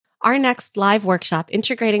Our next live workshop,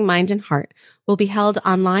 Integrating Mind and Heart, will be held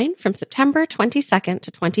online from September 22nd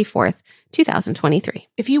to 24th, 2023.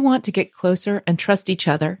 If you want to get closer and trust each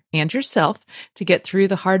other and yourself to get through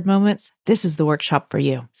the hard moments, this is the workshop for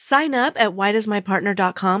you. Sign up at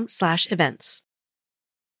whydoesmypartner.com/events.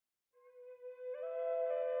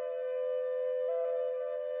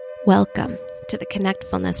 Welcome to the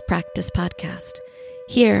Connectfulness Practice Podcast.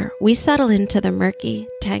 Here, we settle into the murky,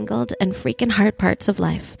 tangled, and freaking hard parts of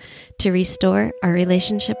life to restore our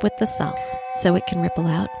relationship with the self so it can ripple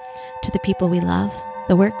out to the people we love,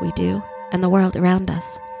 the work we do, and the world around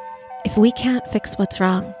us. If we can't fix what's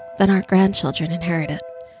wrong, then our grandchildren inherit it.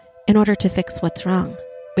 In order to fix what's wrong,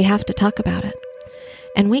 we have to talk about it.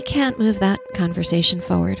 And we can't move that conversation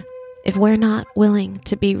forward if we're not willing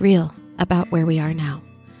to be real about where we are now.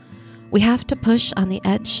 We have to push on the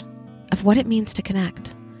edge of what it means to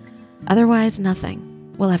connect. Otherwise,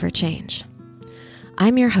 nothing will ever change.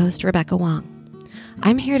 I'm your host, Rebecca Wong.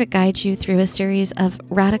 I'm here to guide you through a series of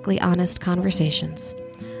radically honest conversations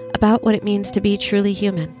about what it means to be truly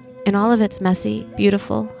human in all of its messy,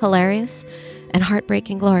 beautiful, hilarious, and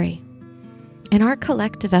heartbreaking glory. In our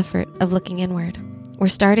collective effort of looking inward, we're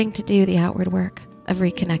starting to do the outward work of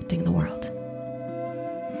reconnecting the world.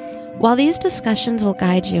 While these discussions will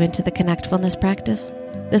guide you into the connectfulness practice,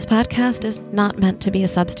 this podcast is not meant to be a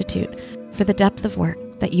substitute for the depth of work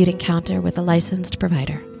that you'd encounter with a licensed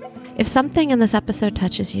provider. If something in this episode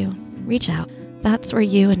touches you, reach out. That's where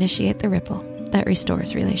you initiate the ripple that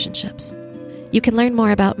restores relationships. You can learn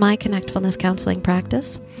more about my Connectfulness counseling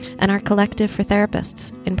practice and our collective for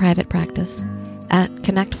therapists in private practice at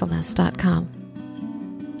connectfulness.com.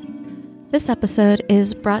 This episode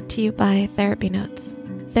is brought to you by Therapy Notes.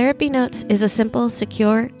 Therapy Notes is a simple,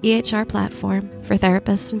 secure EHR platform for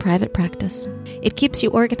therapists in private practice. It keeps you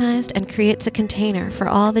organized and creates a container for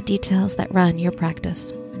all the details that run your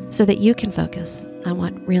practice so that you can focus on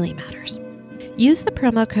what really matters. Use the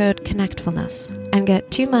promo code ConnectFulness and get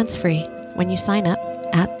 2 months free when you sign up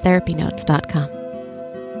at therapynotes.com.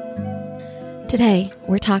 Today,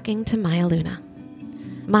 we're talking to Maya Luna.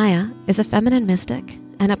 Maya is a feminine mystic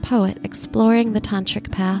and a poet exploring the tantric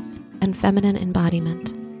path and feminine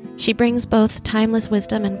embodiment. She brings both timeless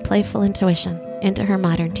wisdom and playful intuition into her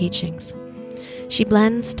modern teachings. She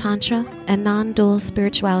blends Tantra and non-dual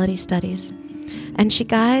spirituality studies, and she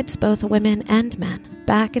guides both women and men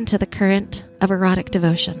back into the current of erotic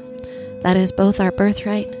devotion that is both our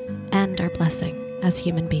birthright and our blessing as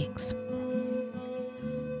human beings.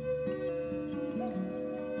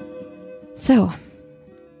 So,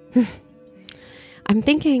 I'm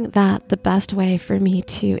thinking that the best way for me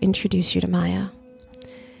to introduce you to Maya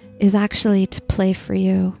is actually to play for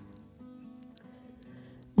you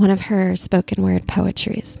one of her spoken word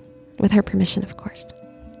poetries, with her permission, of course.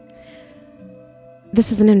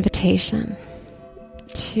 This is an invitation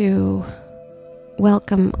to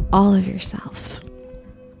welcome all of yourself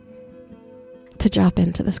to drop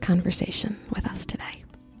into this conversation with us today.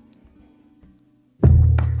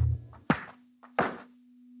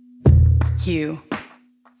 You.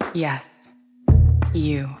 Yes.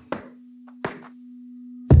 You.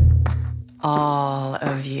 All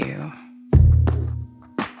of you.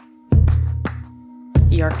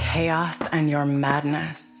 Your chaos and your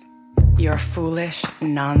madness. Your foolish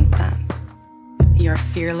nonsense. Your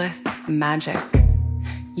fearless magic.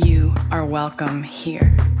 You are welcome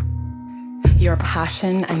here. Your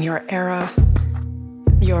passion and your eros.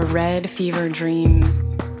 Your red fever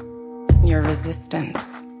dreams. Your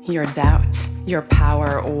resistance. Your doubt. Your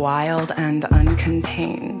power, wild and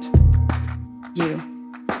uncontained. You.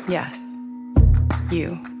 Yes.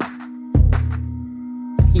 You.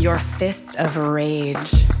 Your fist of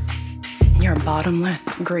rage. Your bottomless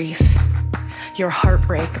grief. Your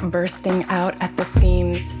heartbreak bursting out at the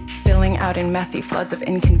seams, spilling out in messy floods of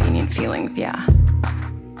inconvenient feelings. Yeah.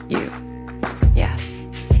 You. Yes.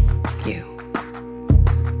 You.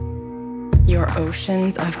 Your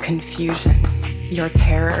oceans of confusion. Your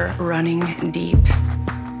terror running deep.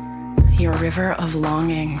 Your river of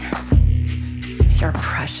longing. Your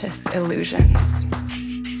precious illusions.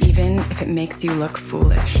 Even if it makes you look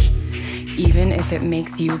foolish, even if it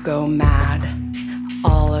makes you go mad,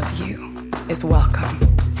 all of you is welcome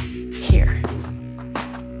here.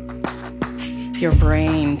 Your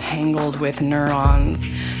brain tangled with neurons,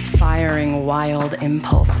 firing wild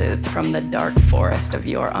impulses from the dark forest of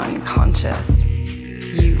your unconscious.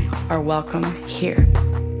 You are welcome here.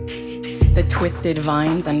 The twisted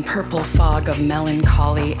vines and purple fog of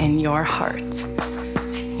melancholy in your heart.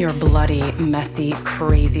 Your bloody, messy,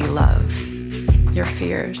 crazy love. Your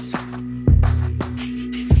fears.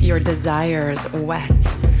 Your desires wet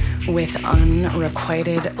with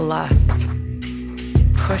unrequited lust,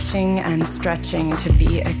 pushing and stretching to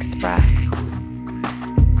be expressed.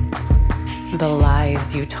 The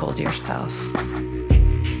lies you told yourself,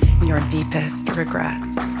 your deepest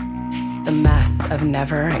regrets, the mess of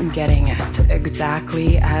never getting it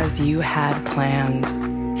exactly as you had planned.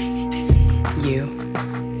 You,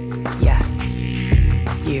 yes,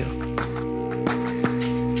 you.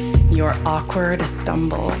 Your awkward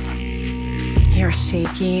stumbles, your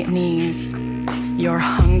shaky knees, your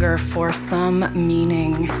hunger for some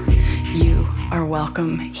meaning, you are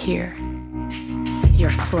welcome here.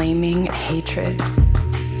 Your flaming hatred,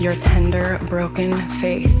 your tender, broken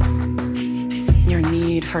faith, your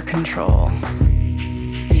need for control,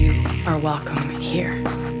 you are welcome here.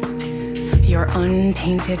 Your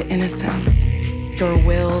untainted innocence, your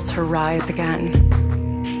will to rise again,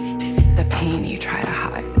 the pain you try to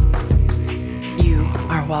hide, you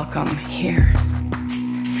are welcome here.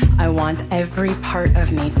 I want every part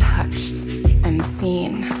of me touched and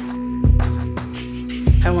seen.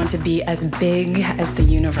 I want to be as big as the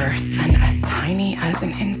universe and as tiny as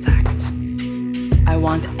an insect. I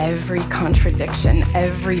want every contradiction,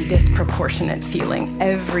 every disproportionate feeling,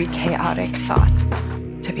 every chaotic thought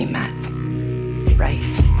to be met right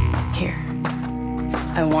here.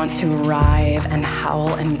 I want to writhe and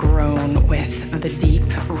howl and groan with the deep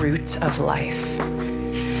root of life.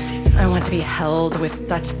 I want to be held with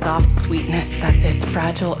such soft sweetness that this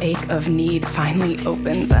fragile ache of need finally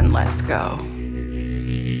opens and lets go.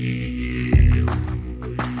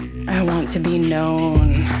 I want to be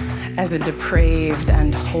known as a depraved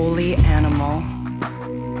and holy animal,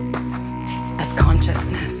 as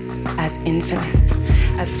consciousness, as infinite,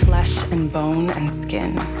 as flesh and bone and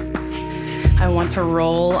skin. I want to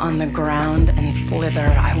roll on the ground and slither.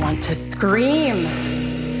 I want to scream.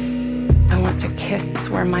 I want to kiss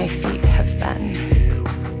where my feet have been.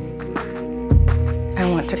 I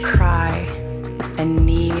want to cry and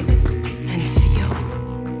need and feel.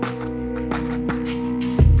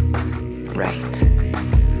 Right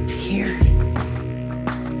here.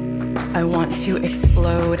 I want to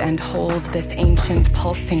explode and hold this ancient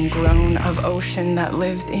pulsing groan of ocean that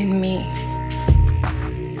lives in me.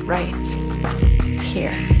 Right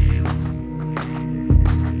here.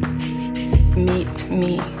 Meet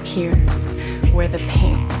me here, where the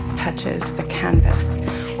paint touches the canvas,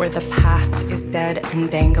 where the past is dead and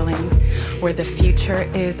dangling, where the future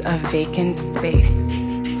is a vacant space.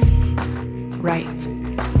 Right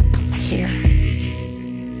here.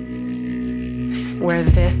 Where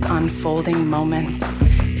this unfolding moment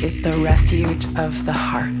is the refuge of the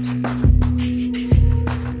heart.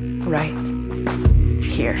 Right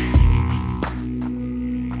here.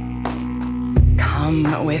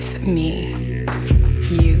 Come with me.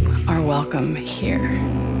 You are welcome here.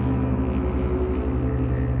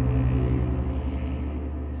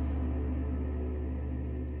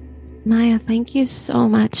 Maya, thank you so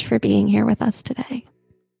much for being here with us today.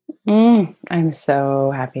 I'm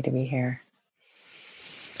so happy to be here.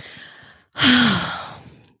 I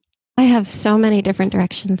have so many different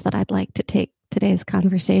directions that I'd like to take today's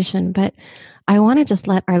conversation, but I want to just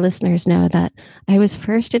let our listeners know that I was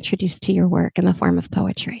first introduced to your work in the form of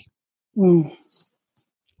poetry.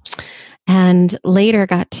 And later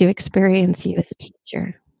got to experience you as a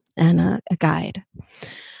teacher and a guide.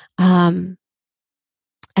 And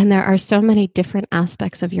there are so many different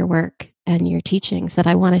aspects of your work and your teachings that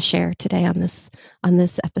I want to share today on this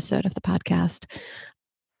episode of the podcast.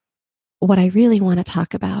 What I really want to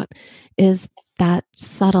talk about is that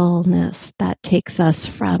subtleness that takes us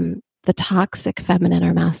from the toxic feminine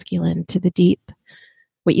or masculine to the deep,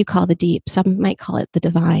 what you call the deep. Some might call it the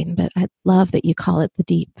divine, but I love that you call it the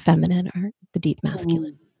deep feminine or the deep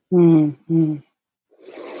masculine.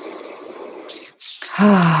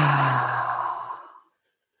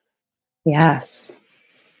 Yes.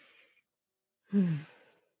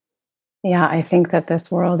 Yeah, I think that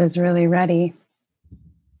this world is really ready.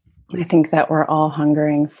 I think that we're all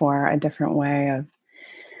hungering for a different way of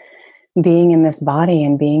being in this body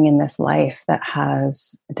and being in this life that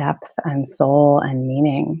has depth and soul and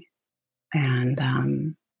meaning.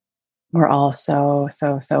 And we're all so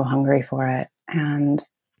hungry for it. And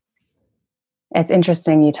it's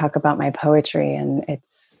interesting, you talk about my poetry, and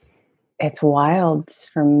it's wild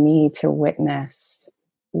for me to witness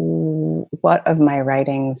what of my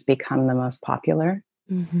writings become the most popular,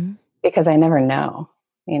 because I never know.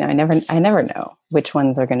 I never know which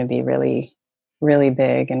ones are going to be really, really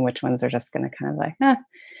big and which ones are just going to kind of like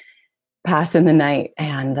pass in the night.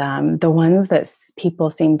 And the ones that people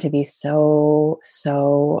seem to be so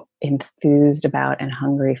enthused about and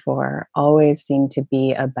hungry for always seem to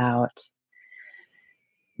be about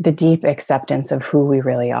the deep acceptance of who we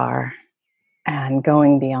really are, and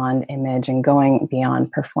going beyond image and going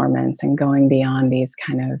beyond performance and going beyond these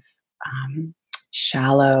kind of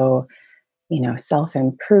shallow,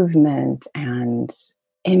 self-improvement and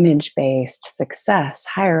image-based success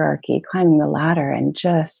hierarchy, climbing the ladder, and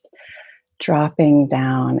just dropping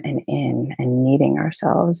down and in and meeting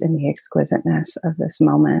ourselves in the exquisiteness of this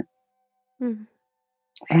moment. Mm.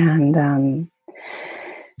 And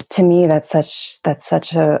to me, that's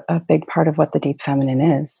such a big part of what the deep feminine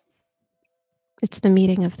is. It's the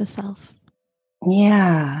meeting of the self.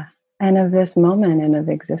 Yeah. And of this moment and of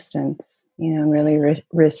existence, really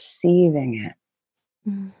receiving it,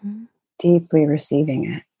 deeply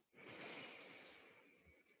receiving it.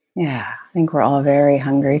 Yeah. I think we're all very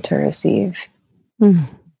hungry to receive.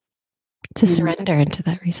 To surrender into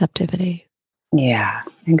that receptivity. Yeah,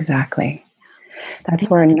 exactly. That's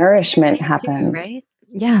where nourishment happens. Too, right?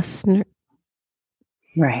 Yes.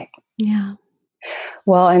 Right. Yeah.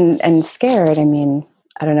 Well, and scared, I mean,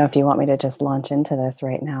 I don't know if you want me to just launch into this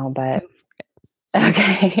right now, but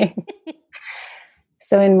okay.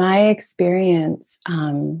 So in my experience,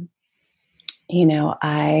 a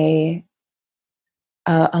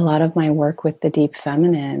lot of my work with the deep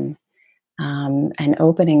feminine and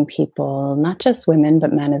opening people, not just women,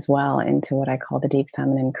 but men as well, into what I call the deep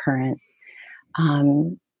feminine current.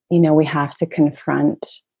 We have to confront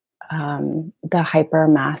the hyper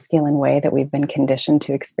masculine way that we've been conditioned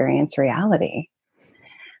to experience reality.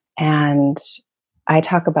 And I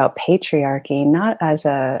talk about patriarchy not as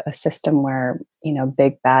a system where,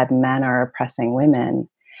 big bad men are oppressing women,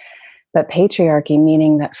 but patriarchy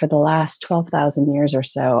meaning that for the last 12,000 years or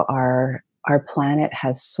so, our planet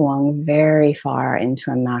has swung very far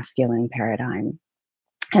into a masculine paradigm.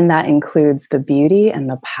 And that includes the beauty and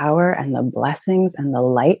the power and the blessings and the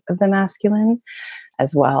light of the masculine,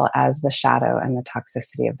 as well as the shadow and the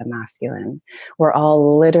toxicity of the masculine. We're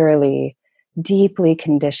all literally deeply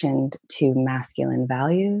conditioned to masculine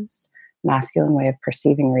values, masculine way of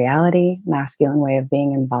perceiving reality, masculine way of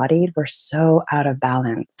being embodied. We're so out of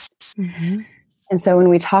balance. Mm-hmm. And so when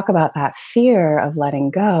we talk about that fear of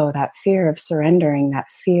letting go, that fear of surrendering, that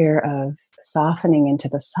fear of softening into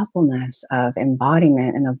the suppleness of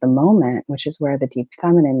embodiment and of the moment, which is where the deep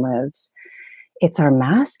feminine lives, it's our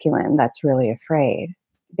masculine that's really afraid,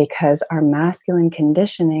 because our masculine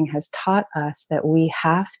conditioning has taught us that we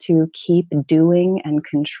have to keep doing and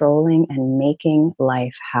controlling and making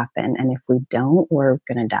life happen. And if we don't, we're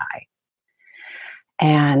going to die.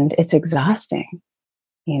 And it's exhausting.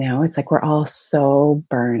 It's like we're all so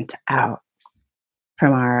burnt out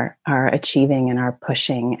from our achieving and our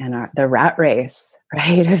pushing and the rat race,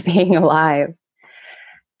 right, of being alive.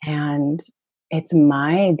 And it's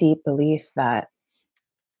my deep belief that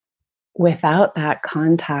without that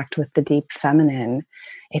contact with the deep feminine,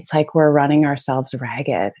 it's like we're running ourselves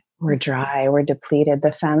ragged. We're dry, we're depleted.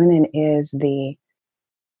 The feminine is the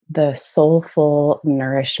soulful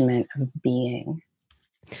nourishment of being.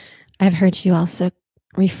 I've heard you also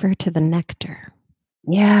refer to the nectar.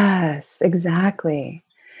 Yes, exactly.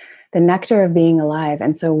 The nectar of being alive.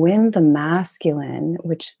 And so when the masculine,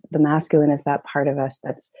 which the masculine is that part of us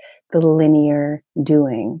that's the linear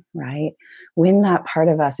doing, right? When that part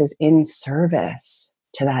of us is in service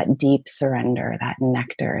to that deep surrender, that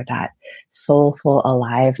nectar, that soulful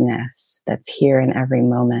aliveness that's here in every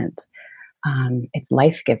moment, it's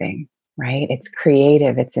life-giving, right? It's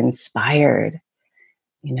creative, it's inspired,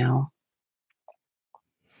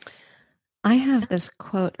 I have this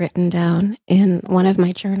quote written down in one of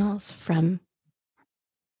my journals from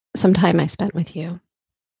some time I spent with you.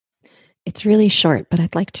 It's really short, but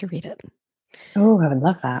I'd like to read it. Oh, I would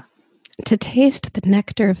love that. To taste the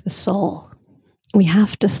nectar of the soul, we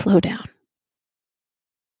have to slow down.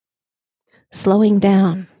 Slowing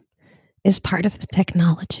down is part of the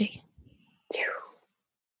technology.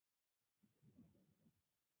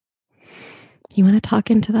 You want to talk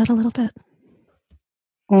into that a little bit?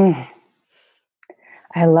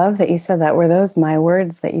 I love that you said that. Were those my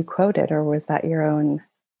words that you quoted, or was that your own?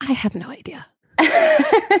 I have no idea.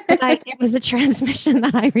 It was a transmission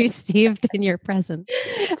that I received in your presence.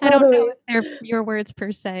 Totally. I don't know if they're your words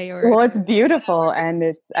per se, or well, it's beautiful,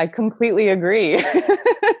 and I completely agree.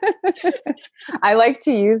 I like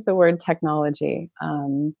to use the word technology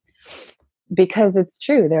because it's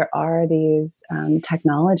true. There are these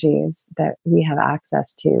technologies that we have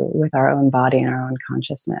access to with our own body and our own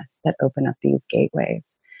consciousness that open up these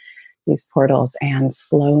gateways, these portals, and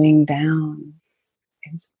slowing down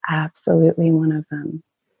is absolutely one of them,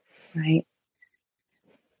 right?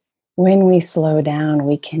 When we slow down,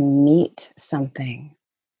 we can meet something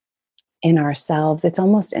in ourselves. It's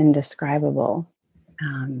almost indescribable.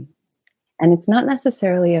 And it's not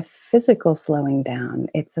necessarily a physical slowing down,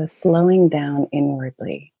 it's a slowing down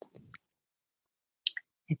inwardly.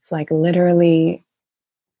 It's like literally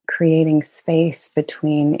creating space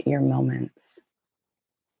between your moments.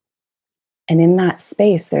 And in that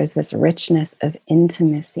space, there's this richness of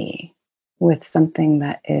intimacy with something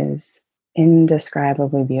that is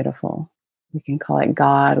indescribably beautiful. We can call it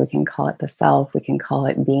God, we can call it the self, we can call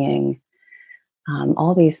it being.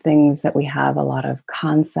 All these things that we have a lot of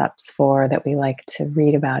concepts for, that we like to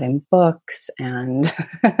read about in books, and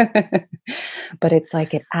but it's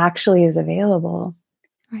like it actually is available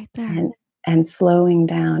right there. And slowing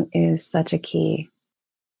down is such a key.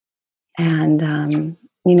 And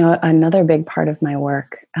you know, another big part of my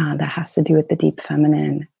work that has to do with the deep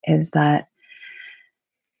feminine is that,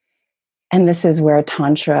 and this is where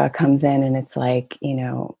Tantra comes in, and it's like, you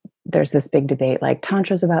know, there's this big debate, like,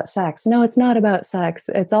 Tantra's about sex. No, it's not about sex.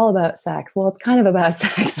 It's all about sex. Well, it's kind of about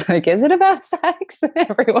sex. Like, is it about sex?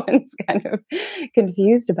 Everyone's kind of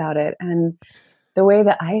confused about it. And the way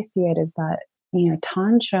that I see it is that, you know,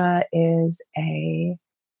 Tantra is a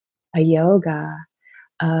yoga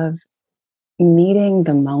of meeting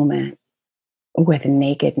the moment with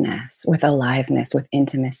nakedness, with aliveness, with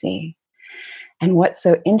intimacy. And what's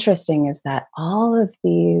so interesting is that all of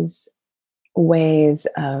these ways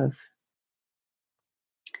of,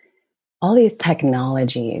 all these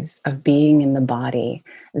technologies of being in the body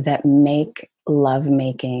that make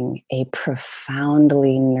lovemaking a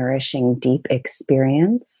profoundly nourishing, deep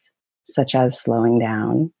experience, such as slowing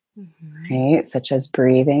down, right? Such as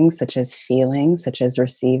breathing, such as feeling, such as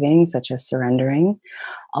receiving, such as surrendering.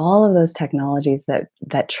 All of those technologies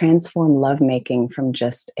that transform lovemaking from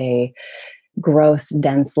just a gross,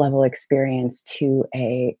 dense level experience to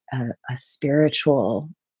a spiritual,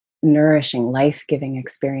 nourishing, life-giving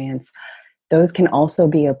experience, those can also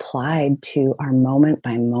be applied to our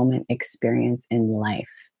moment-by-moment experience in life.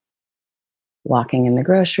 Walking in the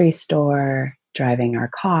grocery store, driving our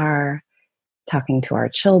car, talking to our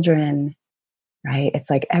children, right? It's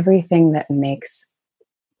like everything that makes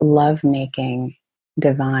lovemaking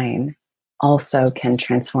divine also can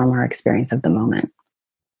transform our experience of the moment.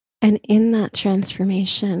 And in that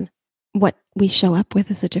transformation, what we show up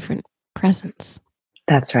with is a different presence.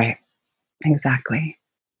 That's right. Exactly.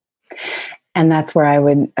 And that's where I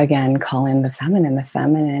would, again, call in the feminine. The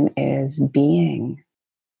feminine is being,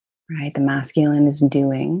 right? The masculine is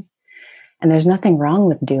doing. And there's nothing wrong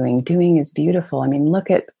with doing. Doing is beautiful. I mean,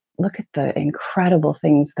 look at the incredible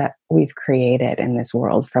things that we've created in this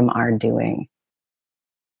world from our doing.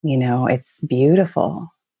 You know, it's beautiful.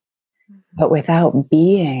 But without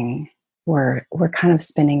being, we're kind of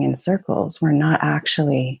spinning in circles. We're not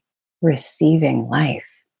actually receiving life.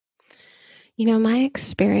 You know, my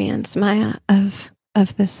experience, Maya, of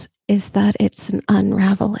this is that it's an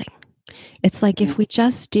unraveling. It's like if we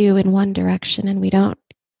just do in one direction and we don't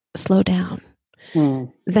slow down,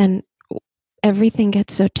 then everything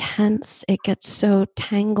gets so tense, it gets so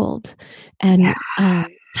tangled and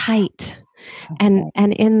tight. And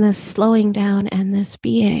in this slowing down and this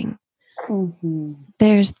being,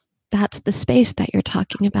 that's the space that you're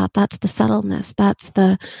talking about. That's the subtleness.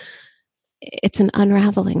 It's an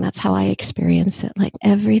unraveling. That's how I experience it. Like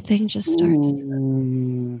everything just starts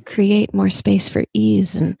to create more space for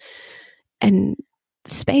ease and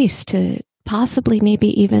space to possibly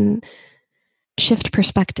maybe even shift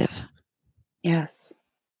perspective. Yes.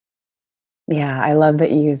 Yeah, I love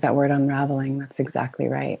that you use that word unraveling. That's exactly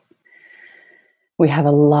right. We have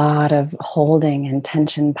a lot of holding and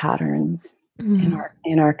tension patterns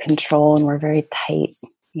in our control, and we're very tight,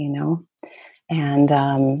 you know.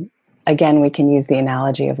 And again, we can use the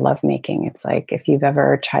analogy of lovemaking. It's like if you've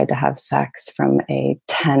ever tried to have sex from a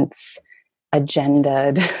tense,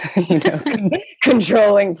 agendaed, you know,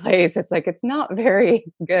 controlling place, it's like it's not very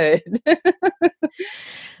good. It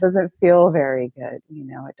doesn't feel very good, you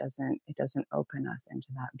know. It doesn't open us into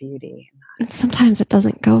that beauty. And sometimes it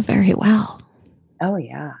doesn't go very well. Oh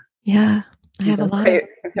yeah. Yeah. I have a lot of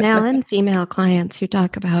male and female clients who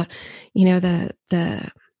talk about, you know,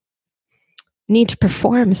 the need to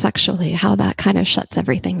perform sexually, how that kind of shuts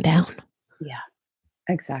everything down. Yeah,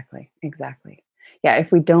 exactly. Yeah,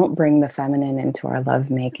 if we don't bring the feminine into our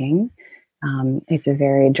lovemaking, it's a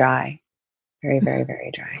very dry, very, very,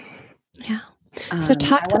 very dry. Yeah. So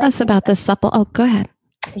talk to us about the supple. Oh, go ahead.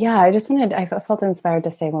 Yeah, I felt inspired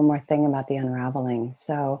to say one more thing about the unraveling.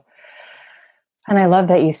 So, and I love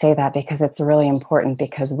that you say that, because it's really important,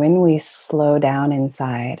 because when we slow down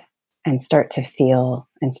inside and start to feel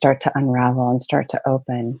and start to unravel and start to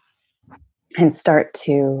open and start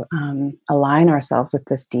to align ourselves with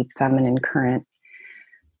this deep feminine current,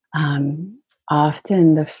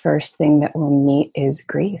 often the first thing that we'll meet is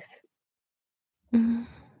grief. Mm.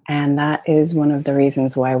 And that is one of the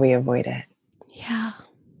reasons why we avoid it. Yeah.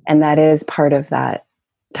 And that is part of that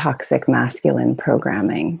toxic masculine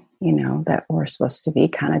programming, that we're supposed to be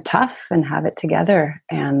kind of tough and have it together.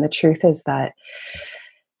 And the truth is that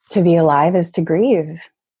to be alive is to grieve,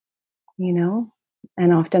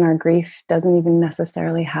 and often our grief doesn't even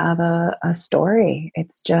necessarily have a story.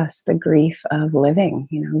 It's just the grief of living.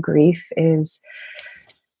 Grief is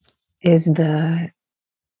the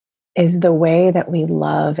way that we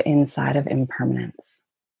love inside of impermanence.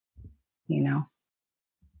 Can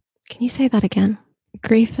you say that again?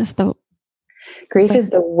 Grief is the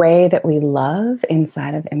way that we love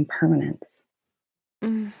inside of impermanence.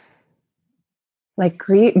 Mm. Like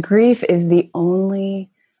grief is the only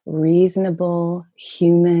reasonable,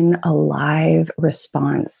 human, alive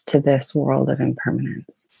response to this world of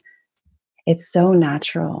impermanence. It's so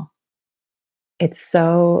natural. It's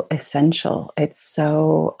so essential. It's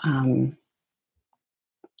so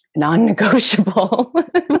non-negotiable.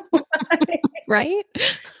 Right?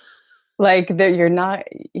 Like that you're not,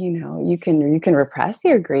 you can repress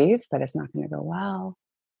your grief, but it's not going to go well.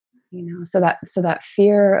 So that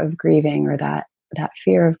fear of grieving, or that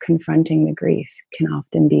fear of confronting the grief, can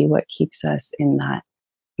often be what keeps us in that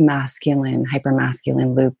masculine,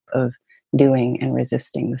 hypermasculine loop of doing and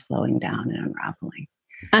resisting the slowing down and unraveling.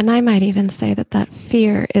 And I might even say that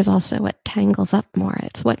fear is also what tangles up more.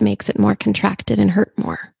 It's what makes it more contracted and hurt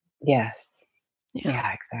more. Yes.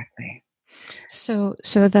 Yeah, exactly. So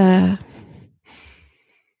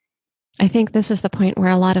I think this is the point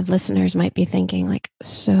where a lot of listeners might be thinking, like,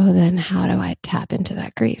 so then how do I tap into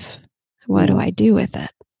that grief? What do I do with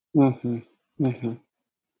it? Mm-hmm. Mm-hmm.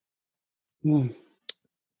 Mm.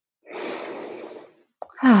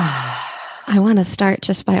 I want to start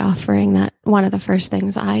just by offering that one of the first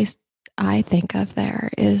things I think of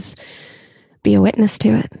there is be a witness to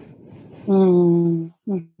it.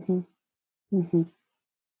 Mm-hmm. Mm-hmm.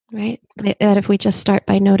 Right? That if we just start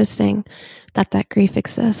by noticing that grief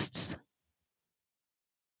exists.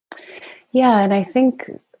 Yeah, and I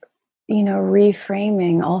think,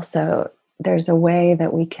 reframing also, there's a way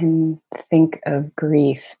that we can think of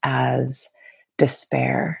grief as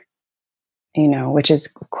despair, which is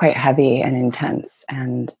quite heavy and intense.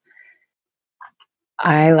 And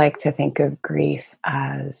I like to think of grief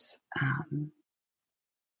as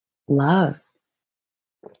love.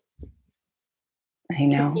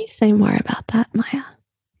 Can you say more about that, Maya?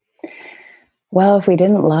 Well, if we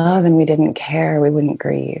didn't love and we didn't care, we wouldn't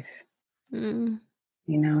grieve. Mm.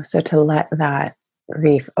 So to let that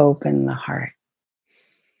grief open the heart,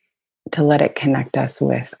 to let it connect us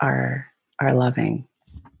with our loving.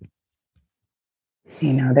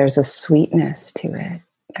 There's a sweetness to it.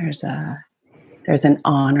 There's an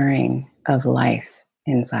honoring of life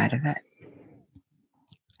inside of it.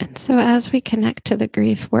 And so as we connect to the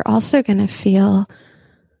grief, we're also going to feel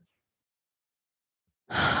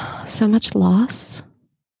so much loss,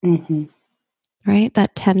 mm-hmm. right?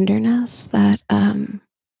 That tenderness, that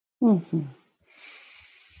mm-hmm.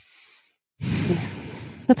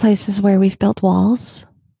 the places where we've built walls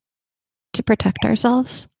to protect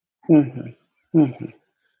ourselves. Mm-hmm. Mm-hmm.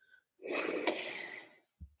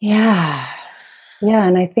 Yeah.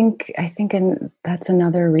 And I think and that's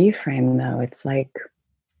another reframe, though. It's like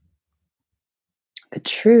the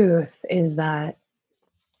truth is that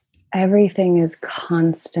everything is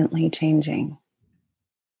constantly changing.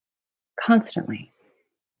 Constantly.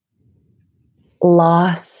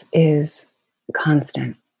 Loss is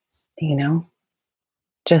constant,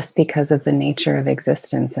 just because of the nature of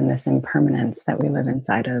existence and this impermanence that we live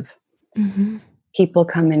inside of. Mm-hmm. People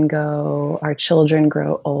come and go, our children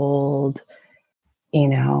grow old,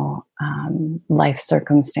 life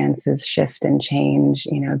circumstances shift and change.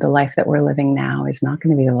 The life that we're living now is not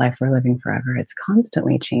going to be the life we're living forever. It's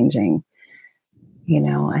constantly changing,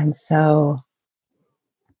 and so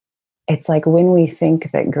it's like when we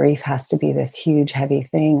think that grief has to be this huge, heavy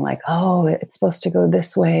thing, like, oh, it's supposed to go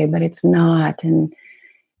this way, but it's not. And,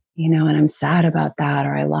 and I'm sad about that,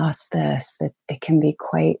 or I lost this, that it can be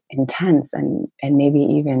quite intense and maybe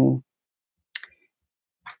even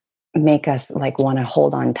make us like want to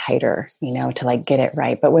hold on tighter, to like get it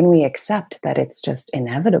right. But when we accept that it's just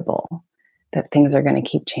inevitable, that things are going to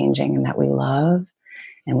keep changing and that we love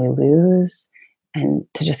and we lose, and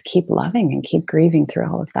to just keep loving and keep grieving through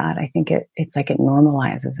all of that, I think it's like it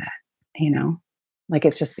normalizes it, like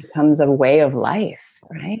it just becomes a way of life,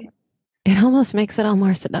 right? It almost makes it all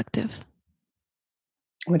more seductive.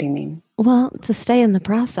 What do you mean? Well, to stay in the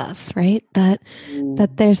process, right? That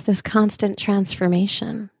there's this constant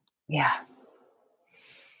transformation. Yeah.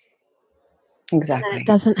 Exactly. And it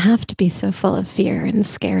doesn't have to be so full of fear and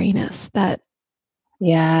scariness that.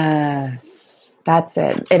 Yes, that's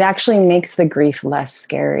it. It actually makes the grief less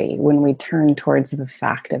scary when we turn towards the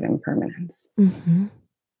fact of impermanence. Mm-hmm.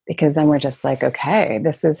 Because then we're just like, okay,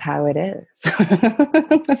 this is how it is.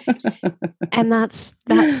 And that's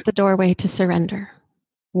the doorway to surrender.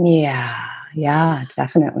 Yeah,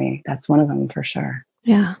 definitely. That's one of them for sure.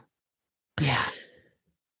 Yeah. Yeah.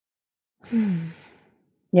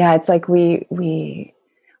 Yeah, it's like we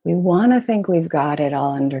want to think we've got it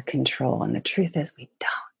all under control, and the truth is we don't.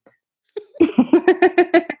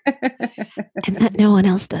 And that no one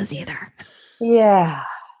else does either. Yeah.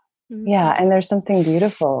 Yeah, and there's something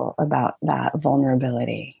beautiful about that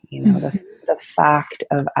vulnerability, the fact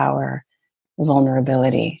of our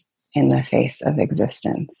vulnerability in the face of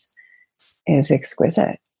existence is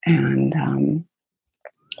exquisite. And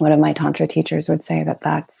one of my Tantra teachers would say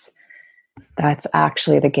that's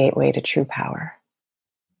actually the gateway to true power.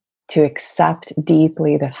 To accept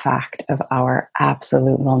deeply the fact of our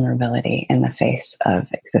absolute vulnerability in the face of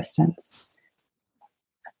existence.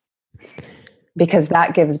 Because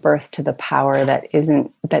that gives birth to the power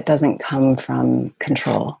that doesn't come from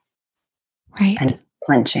control. Right. And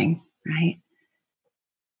clenching, right?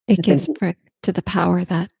 It gives birth to the power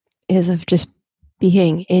that is of just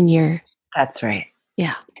being in your. That's right.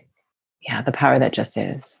 Yeah. Yeah, the power that just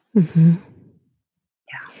is. Mm-hmm. Yeah.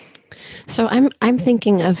 So I'm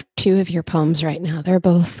thinking of two of your poems right now. They're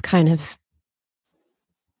both kind of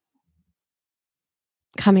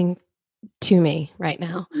coming to me right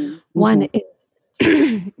now. Mm-hmm. One is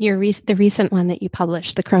the recent one that you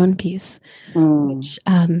published, the Crone piece, which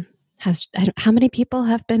has, how many people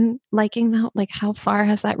have been liking that? Like, how far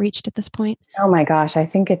has that reached at this point? Oh my gosh, I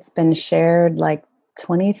think it's been shared like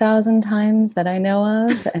 20,000 times that I know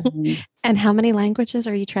of. And how many languages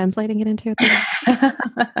are you translating it into?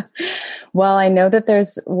 Well, I know that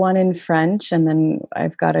there's one in French, and then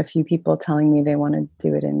I've got a few people telling me they want to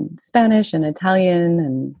do it in Spanish and Italian,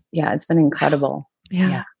 and yeah, it's been incredible.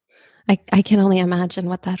 Yeah. I can only imagine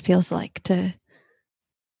what that feels like to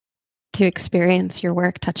experience your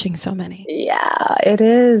work touching so many. Yeah, it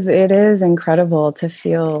is. It is incredible to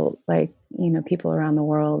feel like, people around the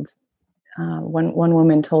world. One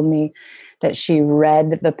woman told me that she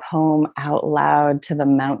read the poem out loud to the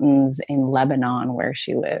mountains in Lebanon where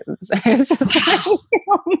she lives. It's just like, oh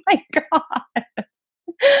my God.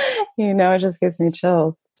 It just gives me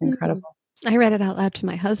chills. It's incredible. I read it out loud to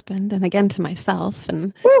my husband and again to myself.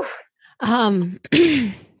 And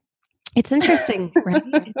it's interesting,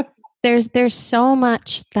 right? There's so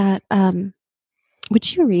much that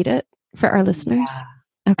would you read it for our listeners? Yeah,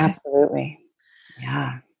 okay. Absolutely.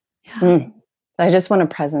 Yeah. So I just want a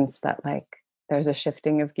presence that like there's a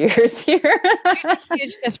shifting of gears here. There's a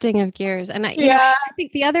huge shifting of gears. And I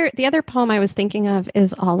think the other poem I was thinking of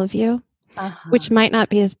is All of You, which might not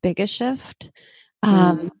be as big a shift.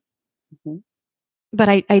 But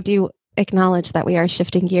I do acknowledge that we are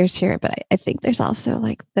shifting gears here. But I think there's also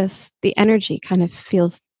like the energy kind of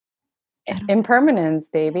feels impermanence,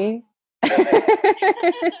 baby.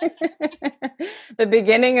 The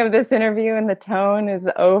beginning of this interview and the tone is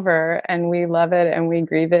over, and we love it and we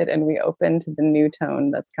grieve it and we open to the new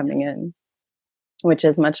tone that's coming in, which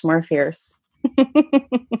is much more fierce.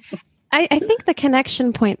 I think the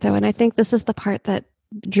connection point, though, and I think this is the part that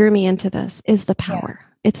drew me into this, is the power. Yeah.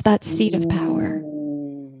 It's that seat of power,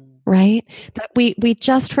 right? That we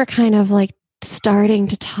just were kind of like starting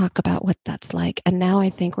to talk about what that's like, and now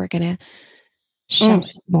I think we're going to show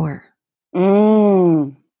it more.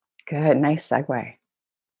 Good. Nice segue.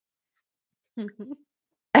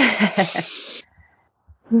 So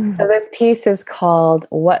this piece is called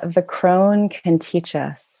What the Crone Can Teach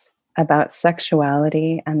Us About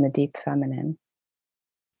Sexuality and the Deep Feminine.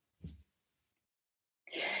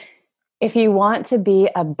 If you want to be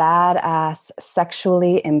a badass,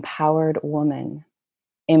 sexually empowered woman,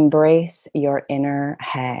 embrace your inner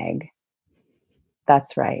hag.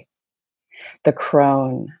 That's right. The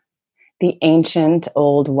crone. The ancient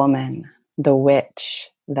old woman, the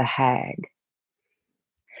witch, the hag.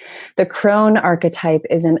 The crone archetype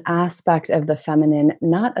is an aspect of the feminine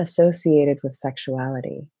not associated with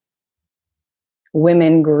sexuality.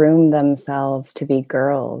 Women groom themselves to be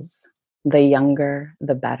girls, the younger,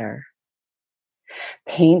 the better.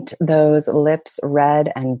 Paint those lips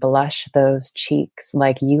red and blush those cheeks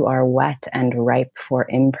like you are wet and ripe for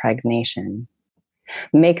impregnation.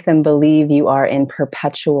 Make them believe you are in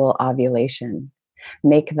perpetual ovulation.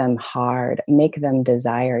 Make them hard. Make them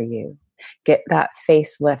desire you. Get that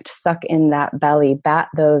facelift. Suck in that belly. Bat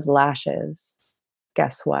those lashes.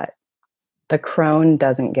 Guess what? The crone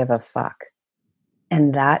doesn't give a fuck.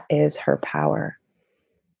 And that is her power.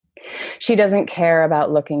 She doesn't care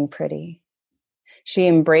about looking pretty. She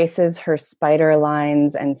embraces her spider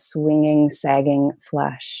lines and swinging, sagging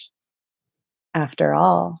flesh. After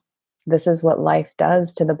all, this is what life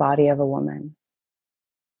does to the body of a woman.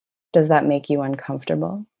 Does that make you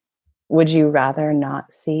uncomfortable? Would you rather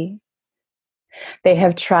not see? They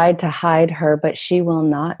have tried to hide her, but she will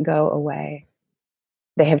not go away.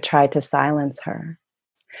 They have tried to silence her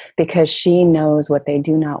because she knows what they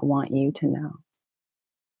do not want you to know.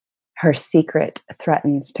 Her secret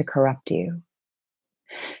threatens to corrupt you.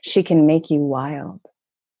 She can make you wild.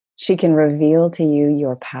 She can reveal to you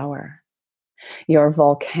your power, your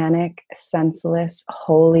volcanic, senseless,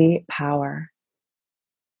 holy power.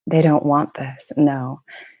 They don't want this, no.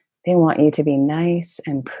 They want you to be nice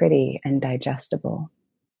and pretty and digestible,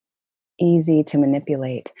 easy to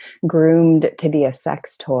manipulate, groomed to be a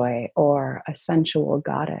sex toy or a sensual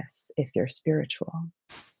goddess if you're spiritual.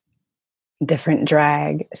 Different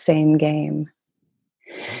drag, same game.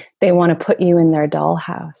 They want to put you in their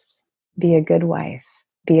dollhouse. Be a good wife,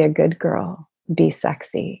 be a good girl, be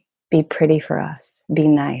sexy, be pretty for us, be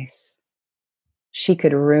nice. She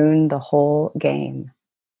could ruin the whole game.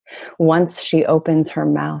 Once she opens her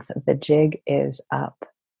mouth, the jig is up.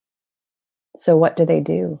 So what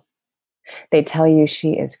do? They tell you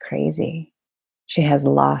she is crazy. She has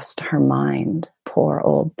lost her mind, poor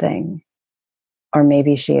old thing. Or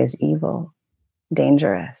maybe she is evil,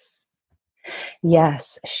 dangerous.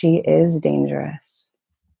 Yes, she is dangerous.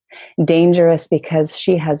 Dangerous because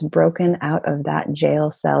she has broken out of that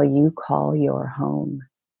jail cell you call your home.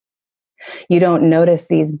 You don't notice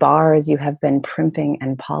these bars you have been primping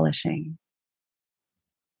and polishing.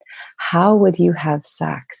 How would you have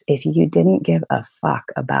sex if you didn't give a fuck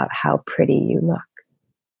about how pretty you look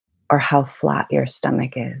or how flat your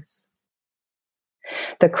stomach is?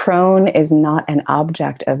 The crone is not an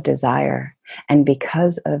object of desire, and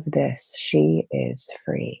because of this, she is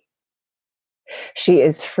free. She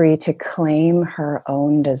is free to claim her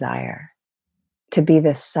own desire, to be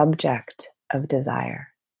the subject of desire.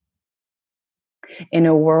 In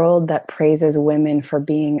a world that praises women for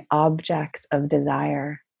being objects of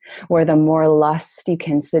desire, where the more lust you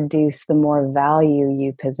can seduce, the more value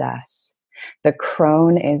you possess, the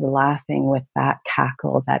crone is laughing with that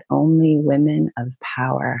cackle that only women of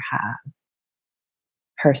power have.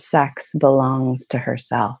 Her sex belongs to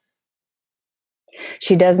herself.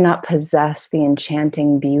 She does not possess the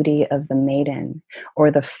enchanting beauty of the maiden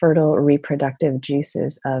or the fertile reproductive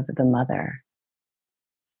juices of the mother.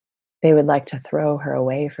 They would like to throw her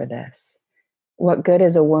away for this. What good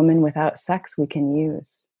is a woman without sex we can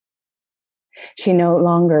use? She no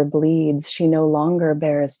longer bleeds. She no longer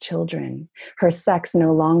bears children. Her sex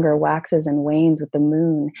no longer waxes and wanes with the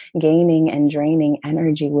moon, gaining and draining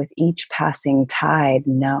energy with each passing tide.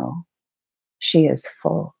 No, she is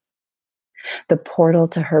full. The portal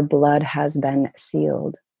to her blood has been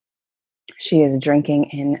sealed. She is drinking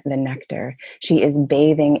in the nectar. She is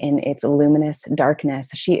bathing in its luminous darkness.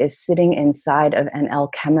 She is sitting inside of an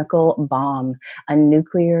alchemical bomb, a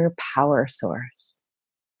nuclear power source.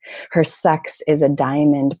 Her sex is a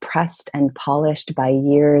diamond pressed and polished by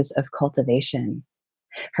years of cultivation.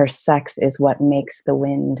 Her sex is what makes the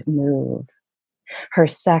wind move. Her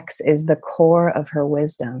sex is the core of her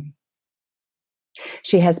wisdom.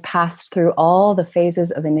 She has passed through all the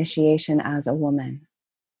phases of initiation as a woman.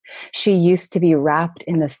 She used to be wrapped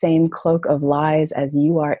in the same cloak of lies as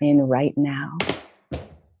you are in right now.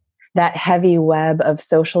 That heavy web of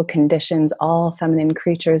social conditions all feminine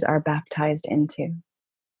creatures are baptized into.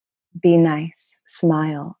 Be nice,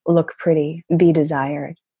 smile, look pretty, be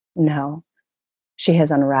desired. No, she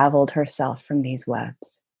has unraveled herself from these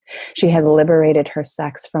webs. She has liberated her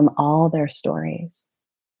sex from all their stories.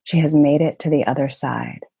 She has made it to the other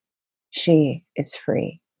side. She is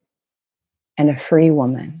free. And a free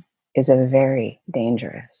woman is a very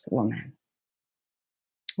dangerous woman.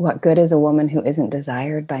 What good is a woman who isn't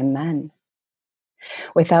desired by men?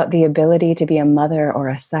 Without the ability to be a mother or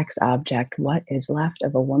a sex object, what is left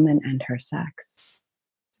of a woman and her sex?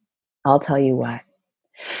 I'll tell you what.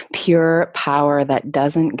 Pure power that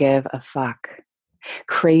doesn't give a fuck.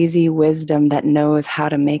 Crazy wisdom that knows how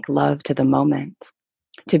to make love to the moment,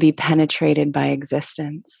 to be penetrated by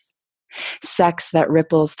existence. Sex that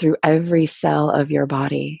ripples through every cell of your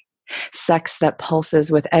body. Sex that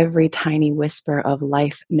pulses with every tiny whisper of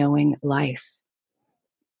life knowing life.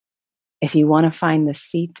 If you want to find the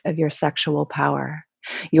seat of your sexual power,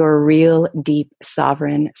 your real, deep,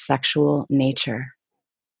 sovereign sexual nature,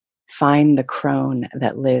 find the crone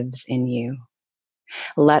that lives in you.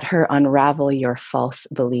 Let her unravel your false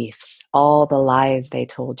beliefs, all the lies they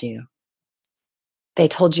told you. They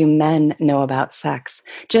told you men know about sex.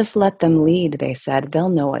 Just let them lead, they said. They'll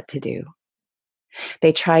know what to do.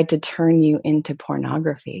 They tried to turn you into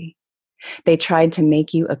pornography. They tried to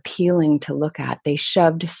make you appealing to look at. They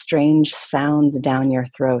shoved strange sounds down your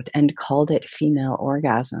throat and called it female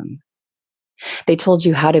orgasm. They told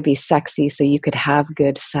you how to be sexy so you could have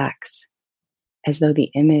good sex, as though the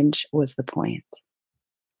image was the point.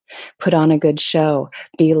 Put on a good show.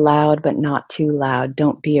 Be loud, but not too loud.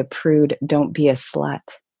 Don't be a prude. Don't be a slut.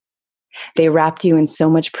 They wrapped you in so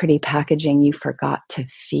much pretty packaging you forgot to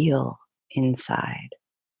feel inside.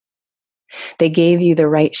 They gave you the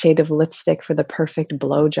right shade of lipstick for the perfect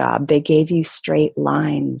blowjob. They gave you straight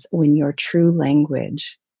lines when your true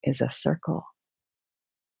language is a circle.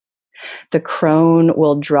 The crone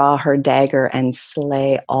will draw her dagger and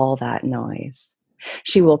slay all that noise.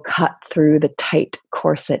 She will cut through the tight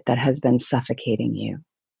corset that has been suffocating you.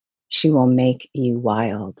 She will make you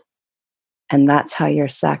wild. And that's how your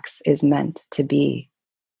sex is meant to be.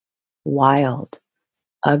 Wild,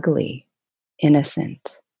 ugly,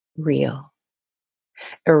 innocent, real.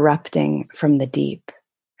 Erupting from the deep.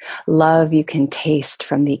 Love you can taste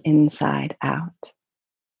from the inside out.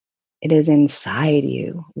 It is inside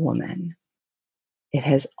you, woman. It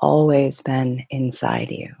has always been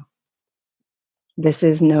inside you. This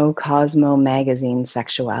is no Cosmo magazine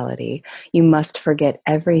sexuality. You must forget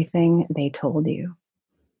everything they told you.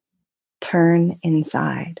 Turn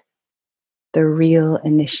inside. The real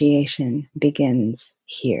initiation begins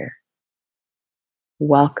here.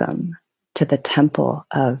 Welcome to the temple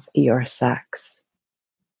of your sex.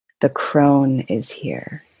 The crone is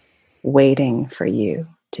here, waiting for you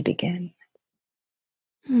to begin.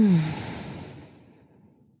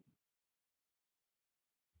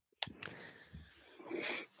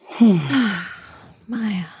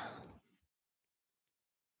 Maya,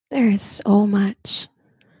 there is so much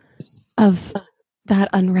of that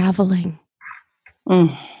unraveling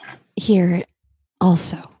here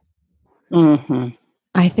also. Mm-hmm.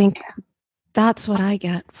 I think that's what I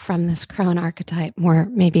get from this crone archetype more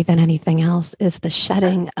maybe than anything else, is the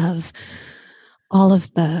shedding of all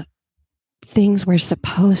of the things we're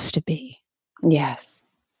supposed to be. Yes.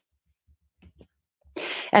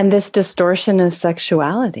 And this distortion of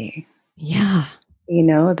sexuality. Yeah. You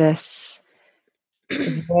know, this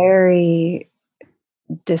very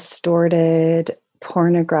distorted,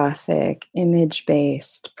 pornographic,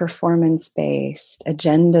 image-based, performance-based,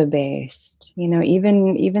 agenda-based, you know,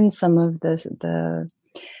 even some of the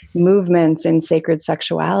movements in sacred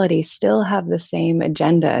sexuality still have the same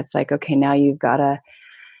agenda. It's like, okay, now you've got to,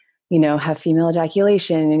 you know, have female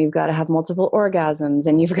ejaculation, and you've got to have multiple orgasms,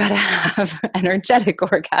 and you've got to have energetic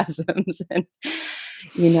orgasms, and,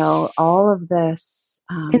 you know, all of this.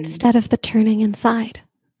 Instead of the turning inside.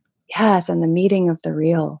 Yes, and the meeting of the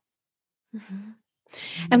real. Mm-hmm.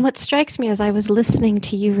 And what strikes me as I was listening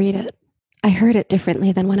to you read it, I heard it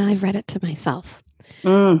differently than when I've read it to myself.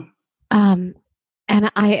 And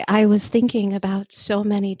I was thinking about so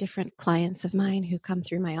many different clients of mine who come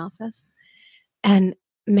through my office, and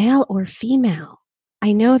male or female,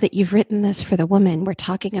 I know that you've written this for the woman. We're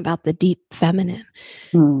talking about the deep feminine.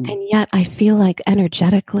 And yet I feel like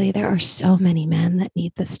energetically there are so many men that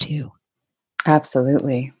need this too.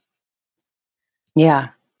 Absolutely. Yeah.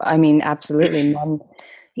 I mean, absolutely. Men,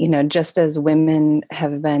 you know, just as women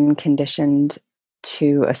have been conditioned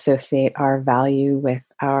to associate our value with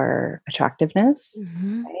our attractiveness,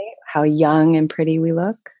 right? How young and pretty we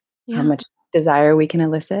look, how much desire we can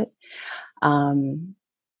elicit.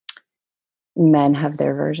 Men have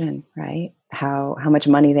their version, right? How much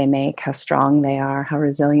money they make, how strong they are, how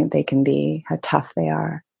resilient they can be, how tough they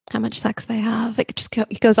are, how much sex they have. It just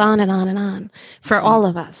it goes on and on and on for all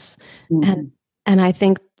of us. And I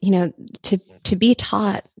think, you know, to be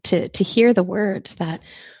taught to hear the words that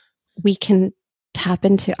we can tap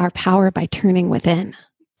into our power by turning within.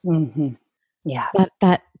 Yeah,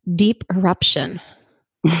 that deep eruption.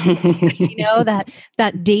 You know,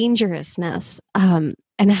 that dangerousness,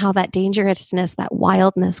 and how that dangerousness, that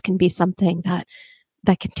wildness can be something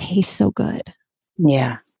that can taste so good.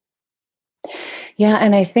 Yeah. Yeah.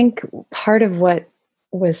 And I think part of what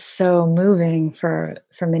was so moving for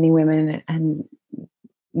many women, and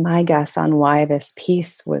my guess on why this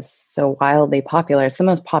piece was so wildly popular, it's the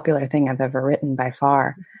most popular thing I've ever written by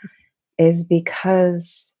far, is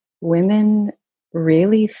because women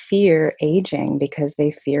really fear aging because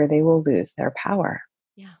they fear they will lose their power.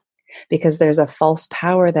 Yeah. Because there's a false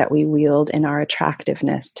power that we wield in our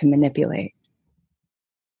attractiveness to manipulate.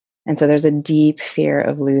 And so there's a deep fear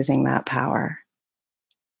of losing that power.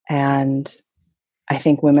 And I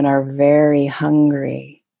think women are very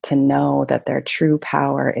hungry to know that their true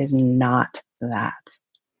power is not that.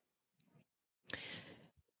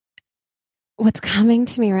 What's coming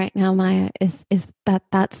to me right now, Maya, is that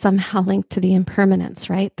that's somehow linked to the impermanence,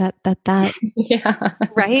 right? That Yeah.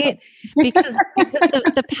 right? Because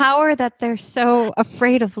the power that they're so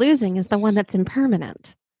afraid of losing is the one that's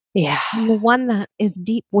impermanent. Yeah. And the one that is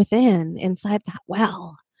deep within, inside that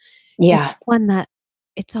well, Yeah. is the one that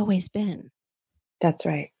it's always been. That's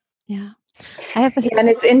right. Yeah. And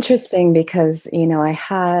it's interesting because, I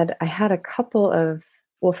had a couple of,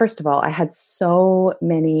 well, first of all, I had so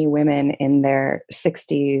many women in their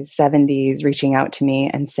 60s, 70s reaching out to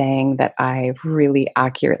me and saying that I really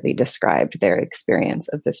accurately described their experience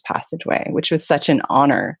of this passageway, which was such an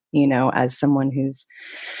honor, as someone who's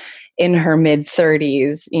in her mid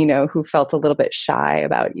 30s, who felt a little bit shy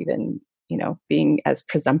about even, being as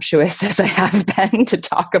presumptuous as I have been to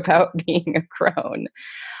talk about being a crone.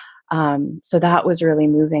 So that was really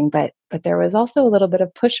moving, but there was also a little bit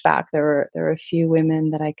of pushback. There were a few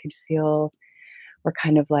women that I could feel were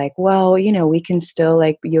kind of like, well, we can still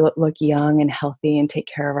look young and healthy and take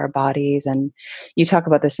care of our bodies. And you talk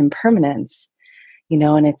about this impermanence,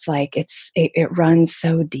 and it's like, it runs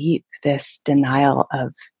so deep, this denial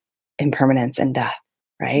of impermanence and death,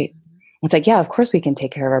 right? It's like, yeah, of course we can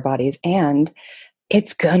take care of our bodies, and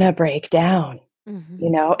it's gonna break down.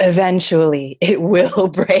 Eventually it will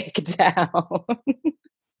break down.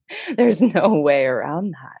 There's no way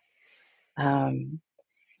around that.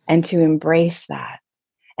 And to embrace that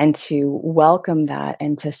and to welcome that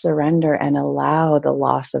and to surrender and allow the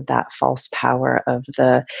loss of that false power of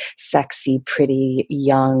the sexy, pretty,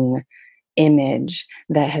 young image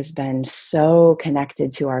that has been so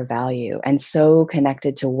connected to our value and so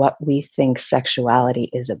connected to what we think sexuality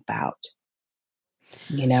is about,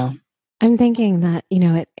 I'm thinking that,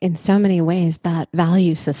 in so many ways, that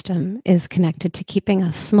value system is connected to keeping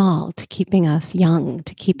us small, to keeping us young,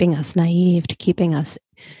 to keeping us naive, to keeping us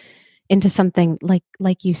into something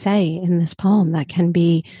like you say in this poem that can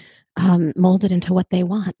be molded into what they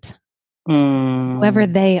want. Whoever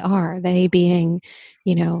they are, they being,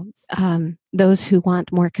 those who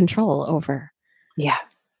want more control over. Yeah.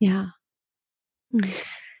 Yeah.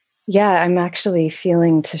 Yeah, I'm actually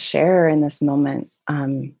feeling to share in this moment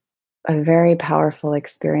a very powerful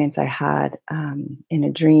experience I had in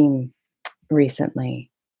a dream recently,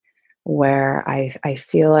 where I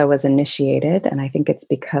feel I was initiated, and I think it's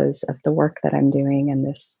because of the work that I'm doing in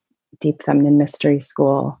this Deep Feminine Mystery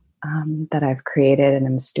School that I've created and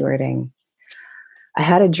I'm stewarding. I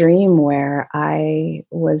had a dream where I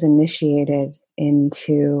was initiated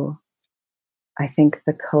into, I think,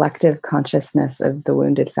 the collective consciousness of the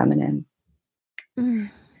wounded feminine.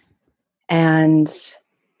 And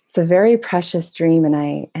it's a very precious dream, and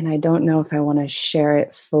I don't know if I want to share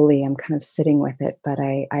it fully. I'm kind of sitting with it, but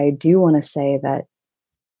I do want to say that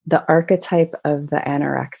the archetype of the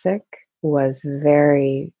anorexic was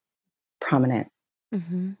very prominent.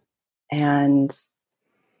 And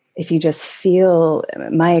if you just feel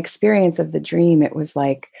my experience of the dream, it was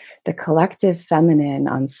like the collective feminine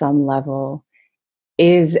on some level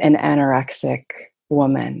is an anorexic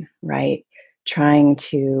woman, right? Trying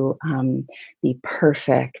to be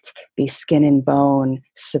perfect, be skin and bone,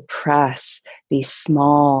 suppress, be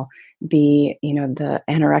small, be, the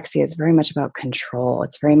anorexia is very much about control.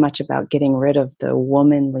 It's very much about getting rid of the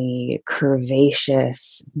womanly,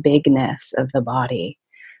 curvaceous bigness of the body,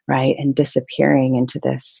 right? And disappearing into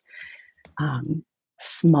this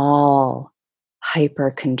small,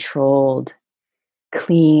 hyper-controlled,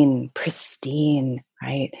 clean, pristine,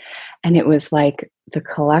 right? And it was like the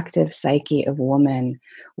collective psyche of woman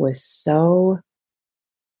was so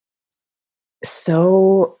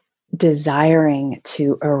desiring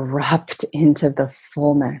to erupt into the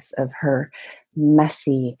fullness of her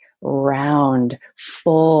messy, round,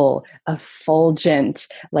 full, effulgent,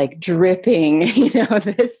 dripping,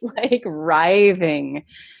 this writhing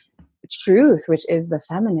truth, which is the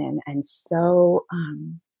feminine. And so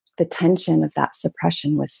the tension of that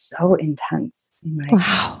suppression was so intense in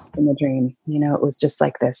the dream. It was just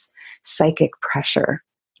like this psychic pressure.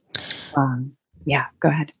 Yeah, go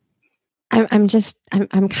ahead. I'm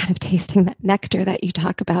kind of tasting that nectar that you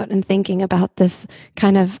talk about and thinking about this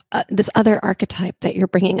kind of this other archetype that you're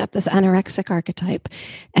bringing up, this anorexic archetype,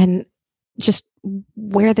 and just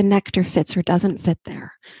where the nectar fits or doesn't fit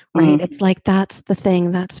there, right? It's like that's the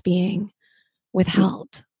thing that's being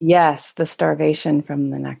withheld. Yes, the starvation from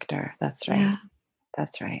the nectar. That's right. Yeah.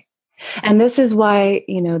 That's right. And this is why,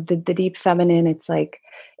 the deep feminine, it's like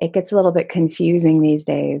it gets a little bit confusing these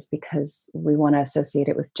days because we want to associate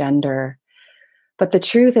it with gender. But the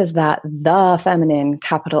truth is that the feminine,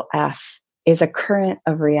 capital F, is a current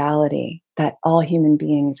of reality that all human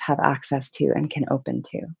beings have access to and can open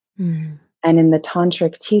to. Mm. And in the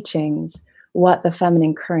tantric teachings, what the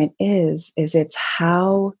feminine current is it's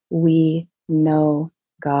how we know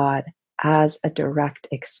God as a direct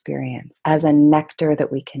experience, as a nectar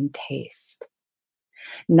that we can taste,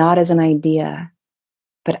 not as an idea,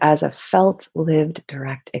 but as a felt, lived,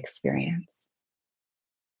 direct experience.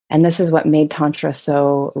 And this is what made Tantra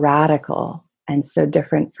so radical and so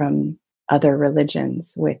different from other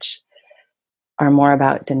religions, which are more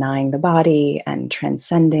about denying the body and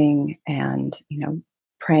transcending and,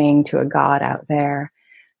 praying to a God out there.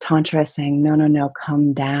 Tantra is saying, no,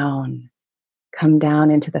 come down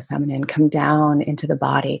into the feminine, come down into the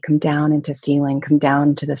body, come down into feeling, come down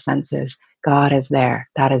into the senses. God is there.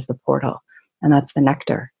 That is the portal. And that's the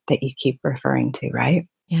nectar that you keep referring to, right?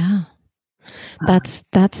 Yeah. That's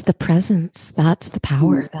the presence. That's the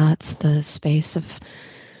power. That's the space of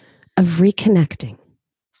reconnecting.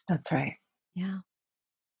 That's right. Yeah.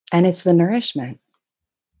 And it's the nourishment.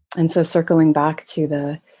 And so circling back to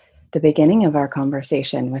the beginning of our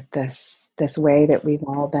conversation with this way that we've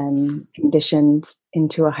all been conditioned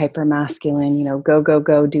into a hyper masculine,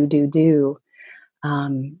 go, do.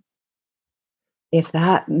 If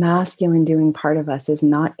that masculine doing part of us is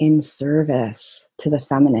not in service to the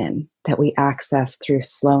feminine that we access through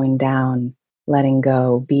slowing down, letting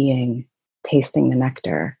go, being, tasting the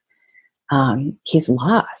nectar, he's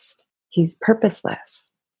lost. He's purposeless.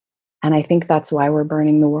 And I think that's why we're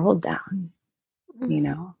burning the world down.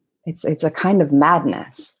 It's a kind of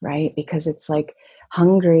madness, right? Because it's like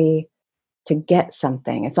hungry to get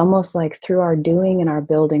something. It's almost like through our doing and our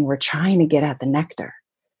building, we're trying to get at the nectar.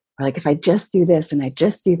 We're like, if I just do this and I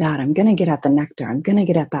just do that, I'm going to get at the nectar. I'm going to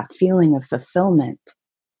get at that feeling of fulfillment.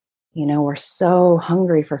 We're so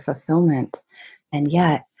hungry for fulfillment. And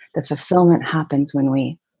yet the fulfillment happens when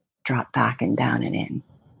we drop back and down and in.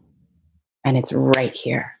 And it's right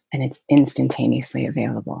here. And it's instantaneously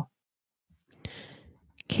available.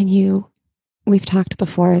 We've talked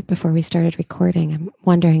before we started recording. I'm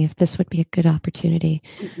wondering if this would be a good opportunity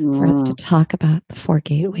for us to talk about the 4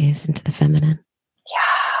 gateways into the feminine.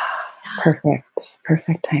 Yeah.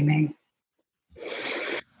 Perfect timing.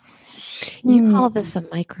 You call this a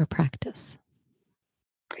micro practice.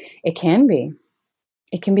 It can be.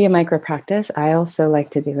 It can be a micro practice. I also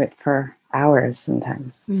like to do it for hours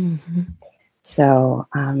sometimes. Mm-hmm. So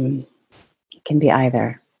it can be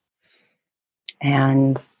either.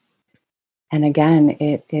 And again,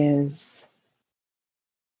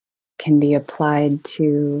 can be applied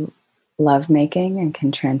to lovemaking and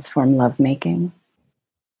can transform lovemaking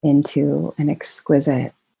into an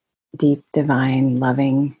exquisite, deep, divine,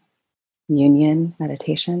 loving union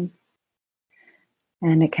meditation.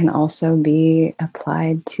 And it can also be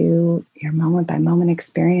applied to your moment by moment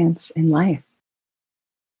experience in life.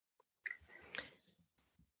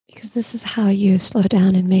 Because this is how you slow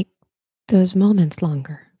down and make those moments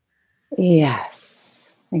longer. Yes,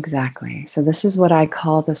 exactly. So this is what I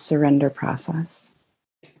call the surrender process.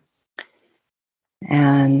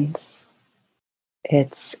 And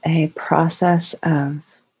it's a process of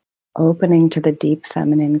opening to the deep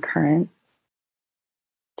feminine current,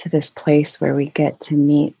 to this place where we get to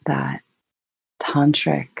meet that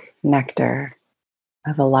tantric nectar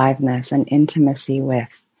of aliveness and intimacy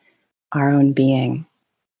with our own being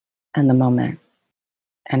and the moment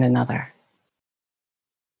and another.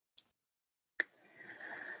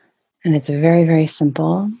 And it's very, very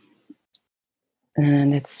simple.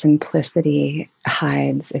 And its simplicity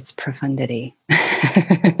hides its profundity.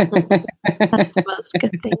 That's most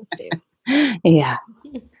good things do. Yeah.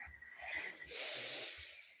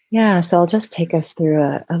 Yeah, so I'll just take us through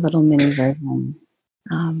a little mini version.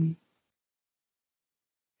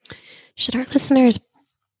 Should our listeners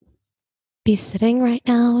be sitting right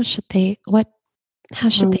now? How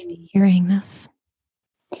should they be hearing this?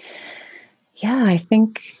 Yeah, I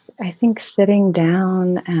think sitting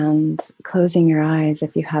down and closing your eyes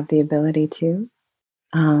if you have the ability to.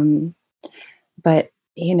 But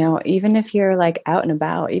even if you're like out and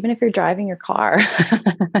about, even if you're driving your car,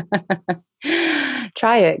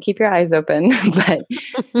 try it. Keep your eyes open,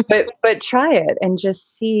 but try it and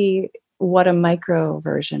just see what a micro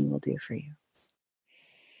version will do for you.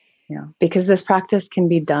 Because this practice can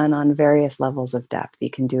be done on various levels of depth. You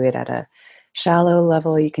can do it at a shallow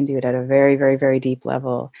level. You can do it at a very, very, very deep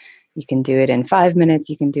level. You can do it in 5 minutes.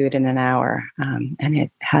 You can do it in an hour. And it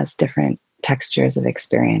has different textures of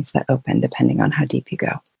experience that open depending on how deep you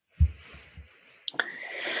go.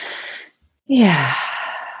 Yeah.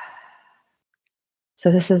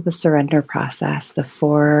 So this is the surrender process, the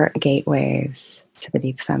 4 gateways to the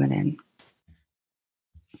deep feminine.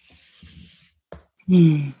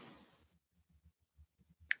 And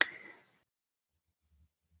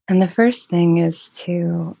the first thing is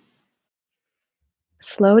to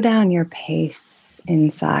slow down your pace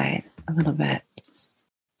inside a little bit.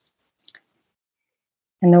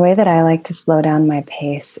 And the way that I like to slow down my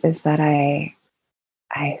pace is that I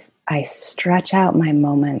stretch out my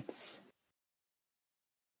moments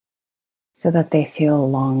so that they feel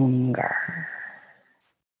longer.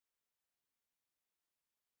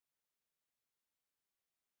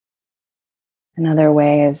 Another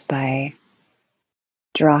way is by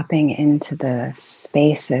dropping into the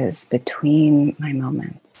spaces between my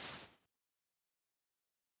moments.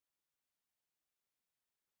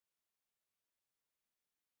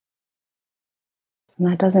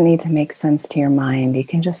 And that doesn't need to make sense to your mind. You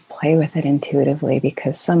can just play with it intuitively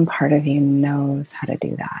because some part of you knows how to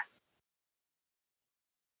do that.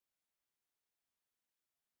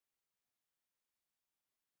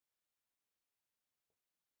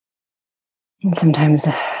 And sometimes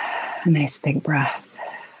a nice big breath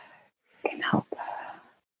can help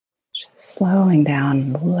just slowing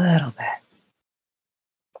down a little bit.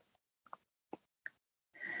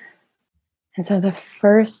 And so the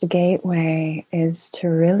first gateway is to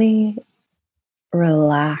really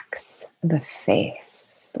relax the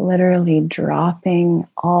face, literally dropping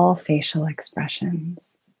all facial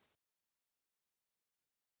expressions.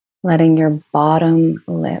 Letting your bottom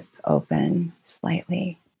lip open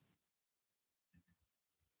slightly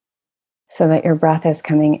so that your breath is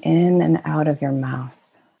coming in and out of your mouth.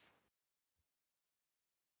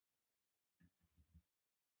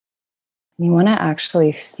 You want to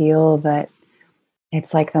actually feel that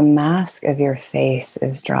it's like the mask of your face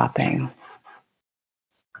is dropping,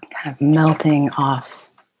 kind of melting off.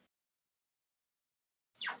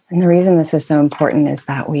 And the reason this is so important is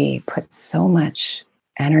that we put so much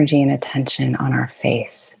energy and attention on our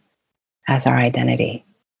face as our identity.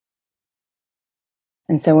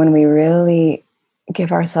 And so when we really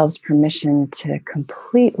give ourselves permission to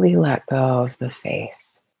completely let go of the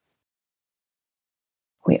face,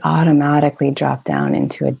 we automatically drop down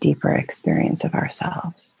into a deeper experience of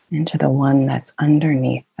ourselves, into the one that's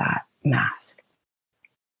underneath that mask,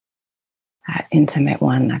 that intimate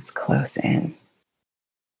one that's close in.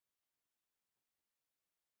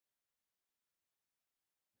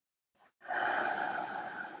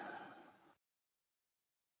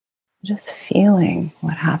 Just feeling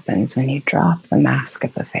what happens when you drop the mask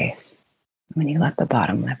of the face, when you let the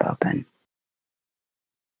bottom lip open.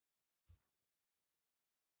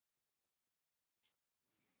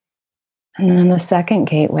 And then the second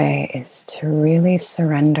gateway is to really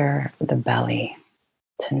surrender the belly,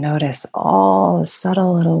 to notice all the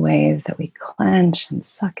subtle little ways that we clench and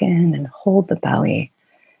suck in and hold the belly,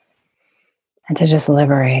 and to just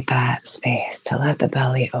liberate that space, to let the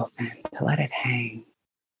belly open, to let it hang.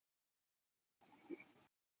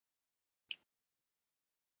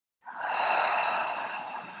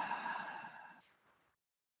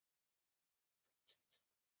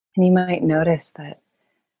 And you might notice that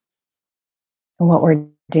what we're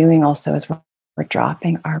doing also is we're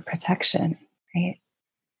dropping our protection, right?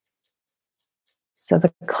 So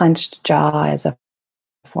the clenched jaw is a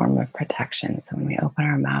form of protection. So when we open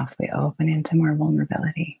our mouth, we open into more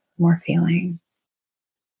vulnerability, more feeling.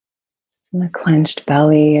 And the clenched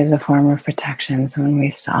belly is a form of protection. So when we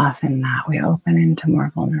soften that, we open into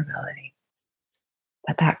more vulnerability.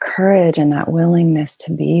 But that courage and that willingness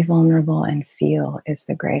to be vulnerable and feel is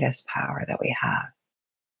the greatest power that we have.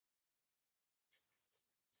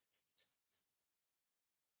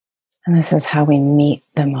 And this is how we meet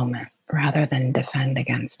the moment rather than defend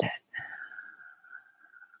against it.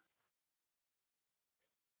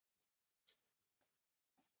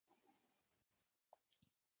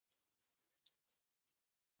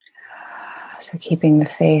 So keeping the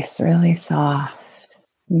face really soft,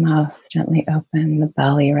 mouth gently open, the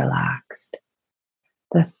belly relaxed.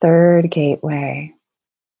 The third gateway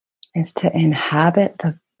is to inhabit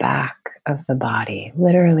the back of the body,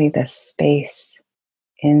 literally the space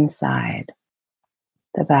inside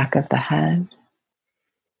the back of the head,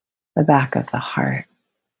 the back of the heart,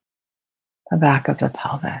 the back of the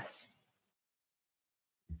pelvis.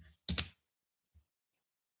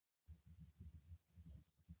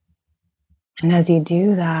 And as you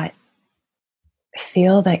do that,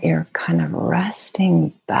 feel that you're kind of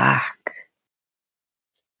resting back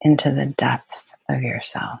into the depth of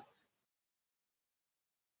yourself.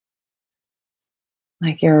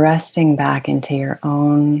 Like you're resting back into your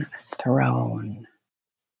own throne.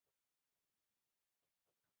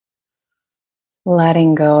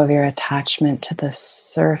 Letting go of your attachment to the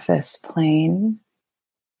surface plane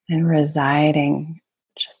and residing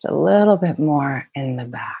just a little bit more in the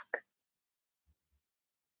back.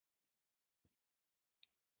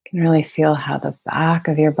 You can really feel how the back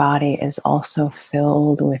of your body is also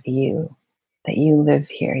filled with you, that you live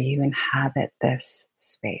here, you inhabit this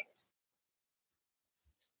space.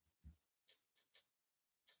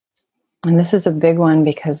 And this is a big one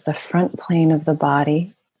because the front plane of the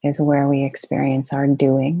body is where we experience our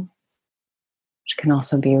doing, which can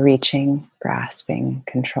also be reaching, grasping,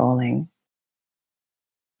 controlling.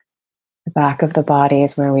 The back of the body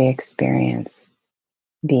is where we experience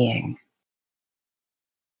being.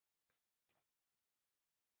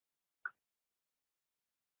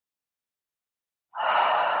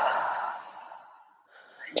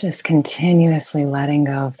 Just continuously letting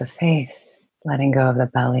go of the face, letting go of the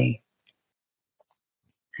belly,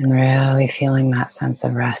 and really feeling that sense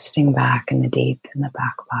of resting back in the deep in the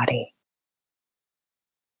back body.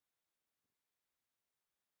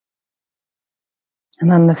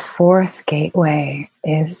 And then the fourth gateway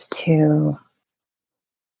is to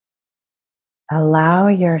allow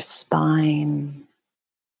your spine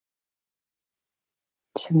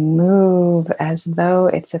to move as though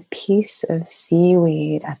it's a piece of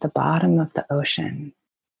seaweed at the bottom of the ocean.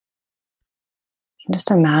 You can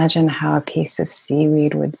just imagine how a piece of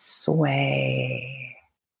seaweed would sway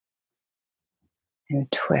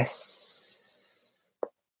and twist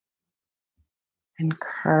and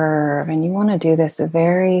curve. And you want to do this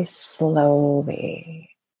very slowly.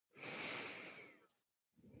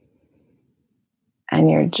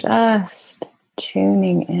 And you're just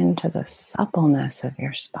tuning into the suppleness of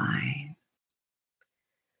your spine.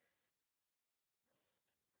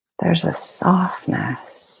 There's a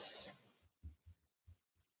softness,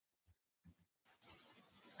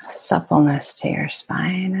 a suppleness to your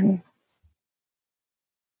spine.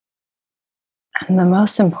 And the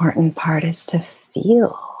most important part is to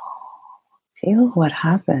feel what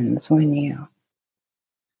happens when you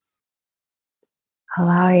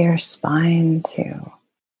allow your spine to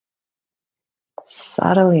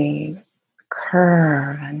subtly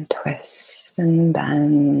curve and twist and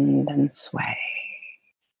bend and sway.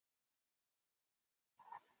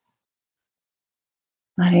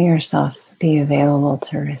 Letting yourself be available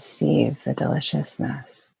to receive the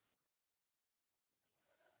deliciousness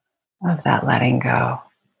of that letting go.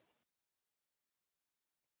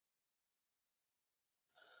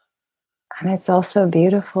 And it's also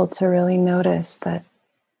beautiful to really notice that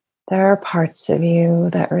there are parts of you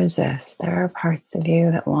that resist. There are parts of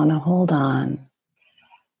you that want to hold on.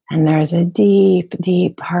 And there's a deep,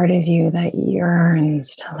 deep part of you that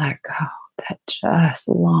yearns to let go, that just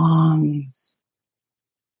longs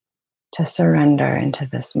to surrender into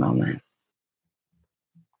this moment.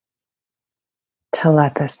 To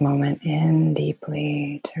let this moment in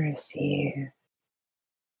deeply, to receive.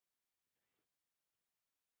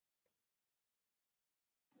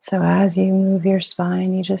 So as you move your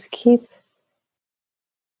spine, you just keep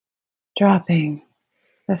dropping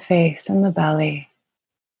the face and the belly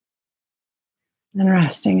and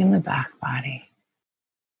resting in the back body.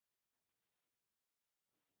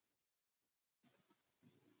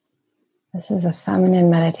 This is a feminine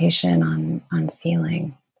meditation on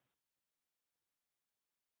feeling.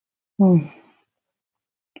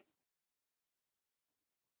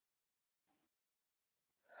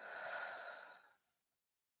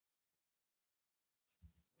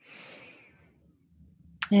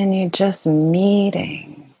 And you're just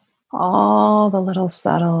meeting all the little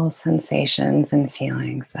subtle sensations and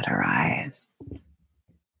feelings that arise,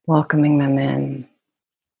 welcoming them in.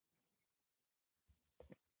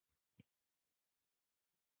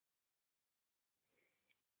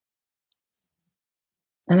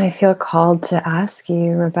 And I feel called to ask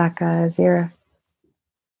you, Rebecca, as you're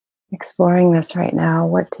exploring this right now,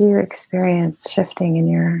 what do you experience shifting in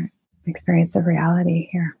your experience of reality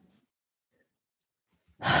here?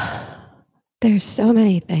 There's so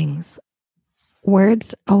many things.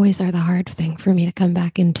 Words always are the hard thing for me to come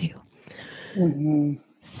back into. Mm-hmm.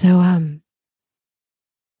 So,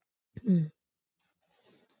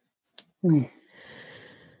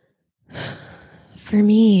 for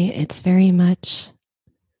me, it's very much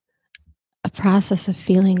a process of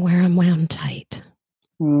feeling where I'm wound tight.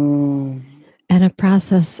 And a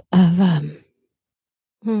process of, I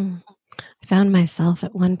found myself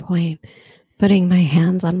at one point putting my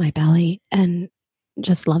hands on my belly and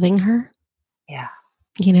just loving her. Yeah.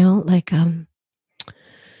 You know, like I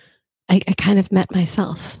kind of met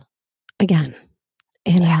myself again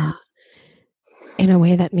in a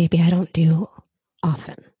way that maybe I don't do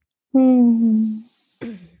often.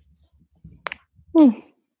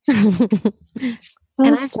 Oh,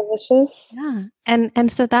 And that's delicious. yeah.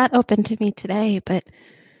 And so that opened to me today, but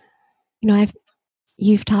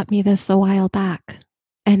you've taught me this a while back,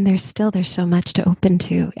 and there's so much to open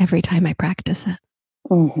to every time I practice it.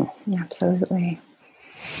 Mm-hmm. Absolutely.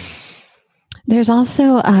 There's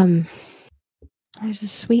also there's a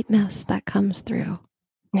sweetness that comes through.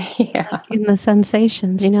 Yeah. Like in the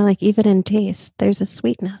sensations, like even in taste, there's a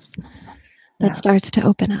sweetness that starts to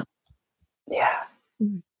open up. Yeah.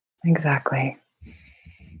 Exactly.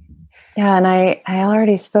 Yeah, and I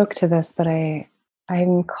already spoke to this, but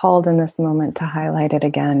I'm called in this moment to highlight it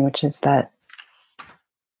again, which is that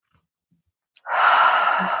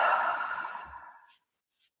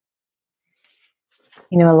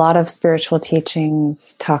a lot of spiritual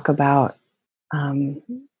teachings talk about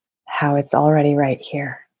how it's already right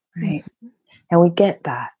here, right? Mm-hmm. And we get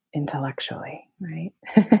that intellectually, right?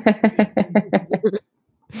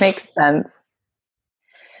 Makes sense.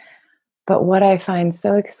 But what I find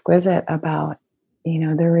so exquisite about,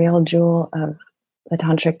 the real jewel of the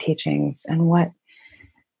tantric teachings and what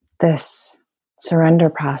this surrender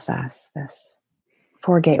process, this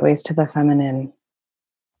 4 gateways to the feminine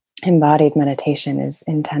embodied meditation is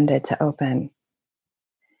intended to open,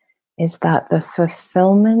 is that the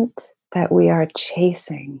fulfillment that we are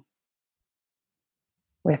chasing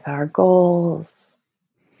with our goals,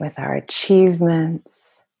 with our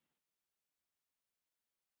achievements,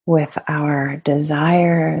 with our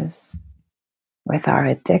desires, with our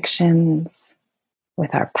addictions,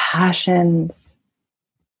 with our passions.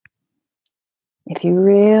 If you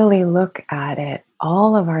really look at it,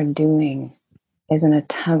 all of our doing is an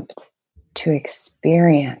attempt to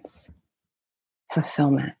experience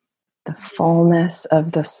fulfillment, the fullness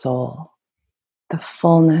of the soul, the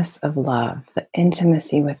fullness of love, the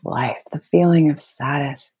intimacy with life, the feeling of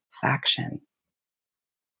satisfaction.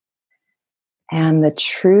 And the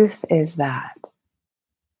truth is that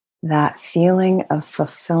feeling of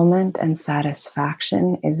fulfillment and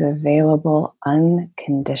satisfaction is available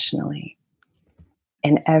unconditionally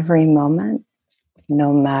in every moment,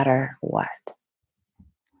 no matter what.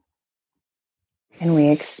 And we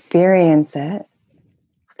experience it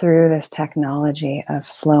through this technology of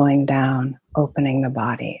slowing down, opening the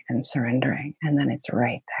body, and surrendering. And then it's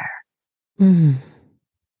right there. Mm.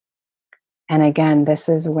 And again, this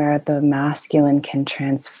is where the masculine can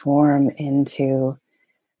transform into,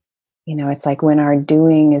 it's like when our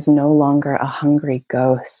doing is no longer a hungry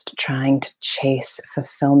ghost trying to chase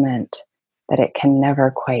fulfillment, that it can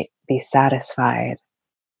never quite be satisfied.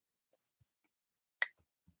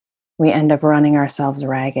 We end up running ourselves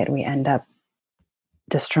ragged. We end up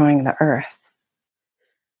destroying the earth.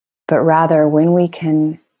 But rather, when we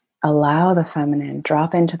can allow the feminine,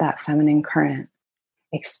 drop into that feminine current,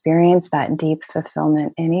 experience that deep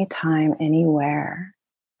fulfillment anytime, anywhere,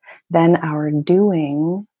 then our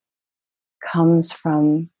doing comes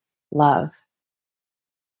from love.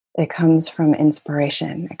 It comes from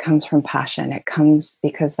inspiration. It comes from passion. It comes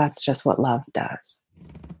because that's just what love does.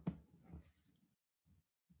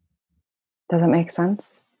 Does that make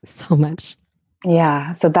sense? So much.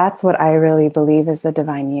 Yeah. So that's what I really believe is the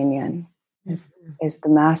divine union. Is the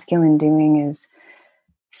masculine doing is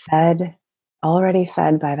already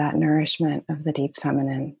fed by that nourishment of the deep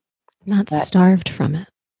feminine. Not starved from it.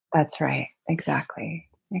 That's right. Exactly.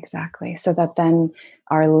 So that then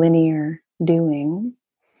our linear doing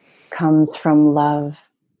comes from love,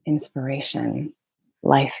 inspiration,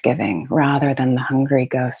 life-giving, rather than the hungry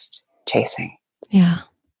ghost chasing. Yeah.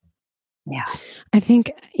 Yeah. I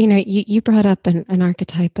think, you brought up an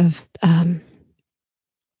archetype of,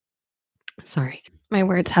 sorry, my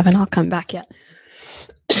words haven't all come back yet.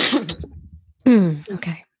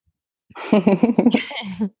 Okay.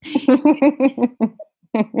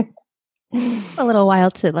 A little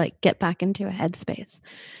while to get back into a headspace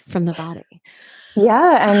from the body.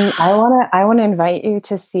 Yeah, and I want to invite you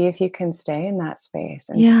to see if you can stay in that space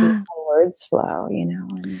and see how words flow,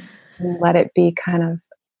 and let it be kind of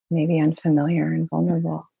maybe unfamiliar and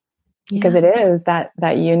vulnerable. Because it is that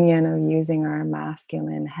union of using our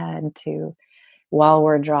masculine head to, while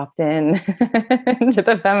we're dropped in to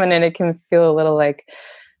the feminine, it can feel a little like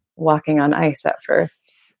walking on ice at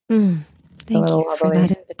first. Thank you for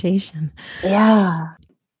that invitation. Yeah.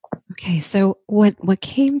 Okay, so what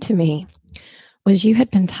came to me was you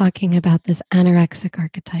had been talking about this anorexic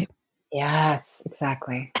archetype. Yes,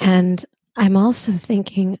 exactly. And I'm also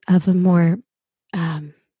thinking of a more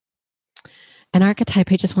an archetype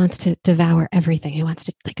who just wants to devour everything. He wants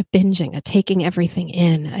to, like a binging, a taking everything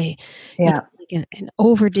in, and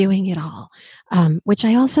overdoing it all, which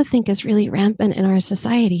I also think is really rampant in our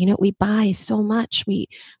society. You know, we buy so much. We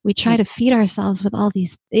try to feed ourselves with all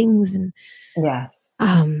these things, and yes.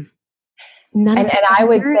 None of it I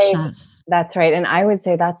would nourish say us. that's right. And I would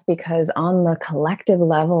say that's because on the collective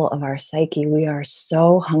level of our psyche, we are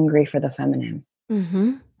so hungry for the feminine.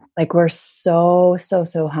 Mm-hmm. Like we're so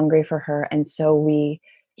hungry for her. And so we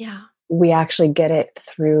actually get it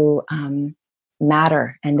through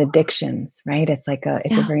matter and addictions, right? It's like a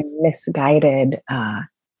very misguided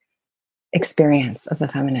experience of the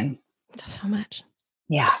feminine. So much.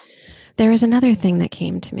 Yeah. There is another thing that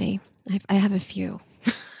came to me. I have a few.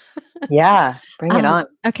 Yeah, bring it on.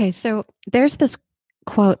 Okay, so there's this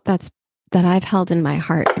quote that I've held in my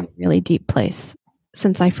heart in a really deep place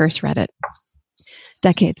since I first read it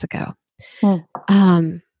decades ago.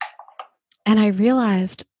 And I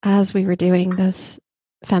realized as we were doing this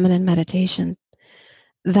feminine meditation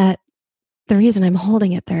that the reason I'm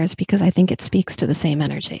holding it there is because I think it speaks to the same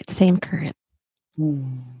energy, same current.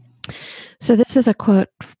 So this is a quote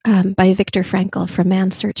by Viktor Frankl from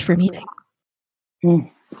Man's Search for Meaning.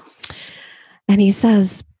 And he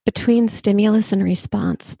says, between stimulus and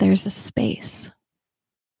response, there's a space.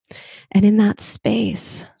 And in that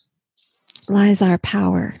space lies our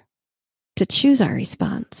power to choose our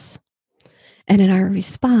response. And in our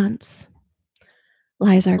response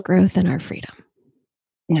lies our growth and our freedom.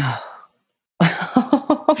 No.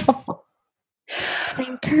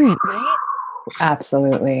 Same current, right?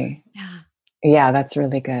 Absolutely. Yeah. Yeah, that's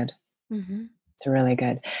really good. Mm-hmm. It's really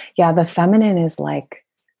good. Yeah, the feminine is like,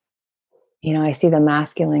 you know, I see the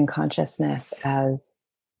masculine consciousness as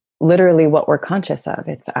literally what we're conscious of.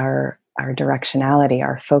 It's our directionality,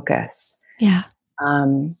 our focus. Yeah.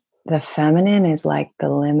 The feminine is like the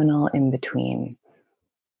liminal in between.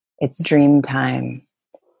 It's dream time.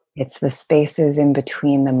 It's the spaces in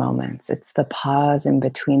between the moments. It's the pause in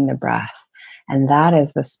between the breath. And that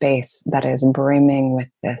is the space that is brimming with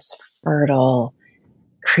this fertile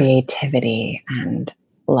creativity and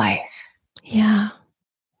life. Yeah.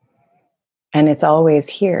 And it's always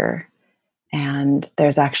here. And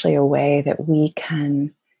there's actually a way that we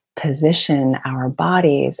can position our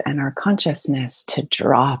bodies and our consciousness to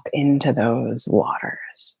drop into those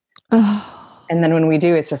waters. Oh. And then when we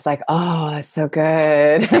do, it's just like, oh, that's so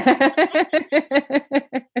good.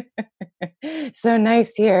 So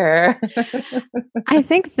nice here. I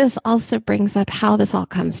think this also brings up how this all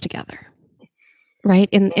comes together, right?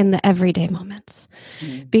 In the everyday moments.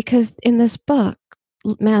 Because in this book,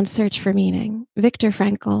 Man's Search for Meaning, Viktor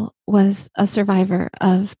Frankl was a survivor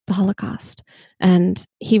of the Holocaust. And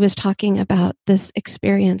he was talking about this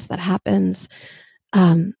experience that happens,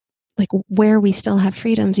 like where we still have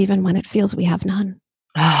freedoms, even when it feels we have none.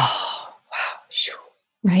 Oh, wow.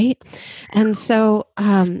 Right? And so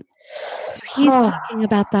he's talking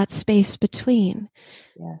about that space between.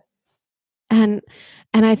 Yes. And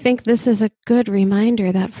I think this is a good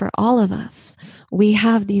reminder that for all of us, we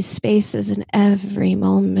have these spaces in every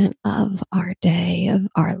moment of our day, of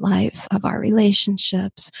our life, of our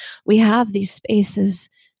relationships. We have these spaces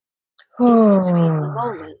in between the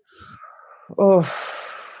moments.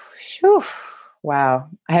 Oh, wow.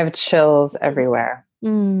 I have chills everywhere.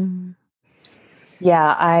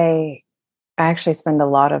 Yeah, I actually spend a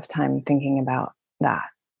lot of time thinking about that.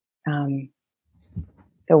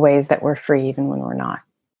 The ways that we're free even when we're not.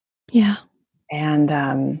 Yeah.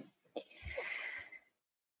 And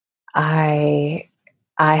I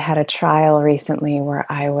had a trial recently where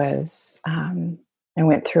I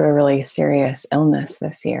went through a really serious illness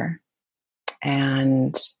this year.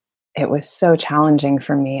 And it was so challenging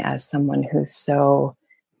for me as someone who's so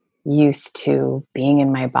used to being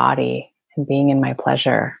in my body and being in my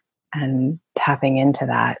pleasure and tapping into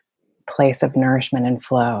that place of nourishment and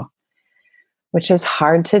flow, which is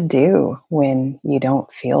hard to do when you don't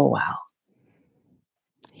feel well.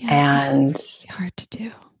 Yeah, and it's hard to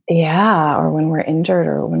do. Yeah, or when we're injured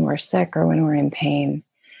or when we're sick or when we're in pain.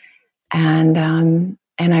 And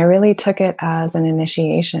I really took it as an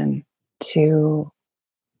initiation to,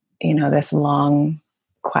 this long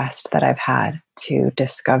quest that I've had to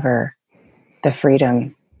discover the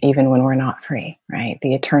freedom even when we're not free, right?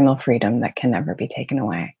 The eternal freedom that can never be taken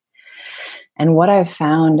away. And what I've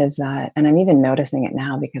found is that, and I'm even noticing it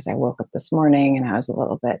now because I woke up this morning and I was a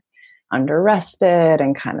little bit under-rested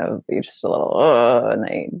and kind of just a little, and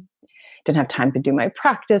I didn't have time to do my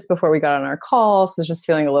practice before we got on our call. So just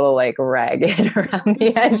feeling a little like ragged around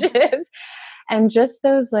the edges. And just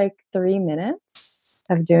those like 3 minutes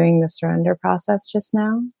of doing the surrender process just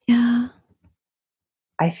now. Yeah.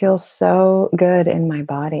 I feel so good in my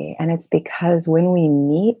body. And it's because when we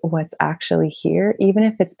meet what's actually here, even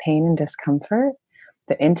if it's pain and discomfort,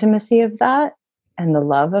 the intimacy of that and the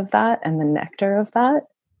love of that and the nectar of that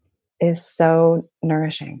is so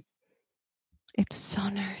nourishing. It's so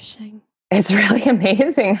nourishing. It's really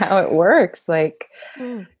amazing how it works. Like,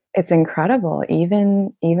 it's incredible.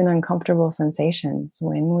 Even uncomfortable sensations,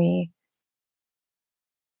 when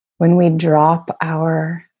we drop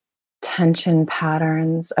our tension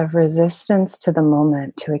patterns of resistance to the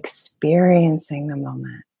moment, to experiencing the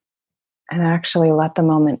moment, and actually let the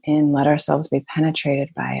moment in, let ourselves be penetrated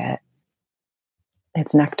by it,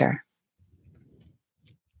 it's nectar.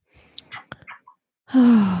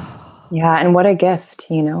 Yeah, and what a gift,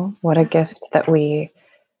 what a gift that we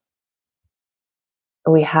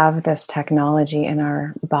have this technology in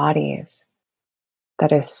our bodies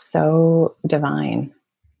that is so divine,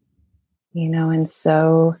 and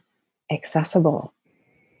so accessible.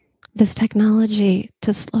 This technology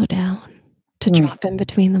to slow down, to drop in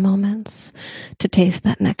between the moments, to taste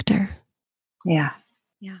that nectar. Yeah.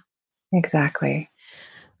 Exactly.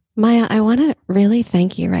 Maya, I want to really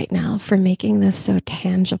thank you right now for making this so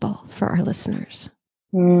tangible for our listeners.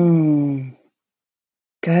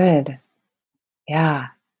 Good. Yeah.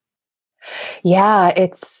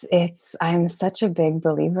 I'm such a big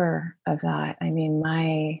believer of that. I mean,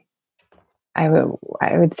 I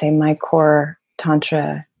would say my core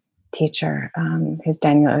Tantra teacher, who's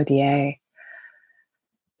Daniel Odier,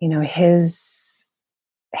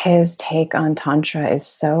 his take on Tantra is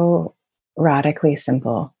so radically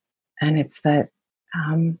simple. And it's that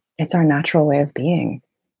it's our natural way of being.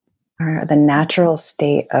 The natural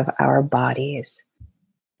state of our bodies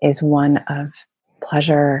is one of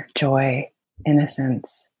pleasure, joy,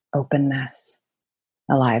 innocence, openness,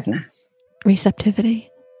 aliveness. Receptivity.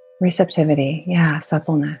 Yeah,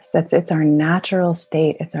 suppleness. It's our natural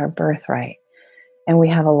state. It's our birthright. And we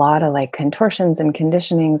have a lot of like contortions and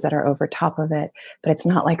conditionings that are over top of it, but it's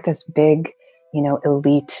not like this big,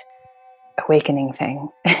 elite awakening thing.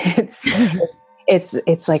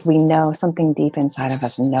 It's like we know something deep inside of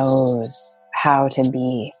us knows how to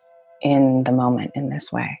be in the moment in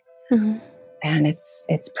this way. Mm-hmm. And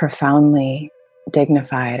it's profoundly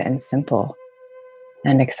dignified and simple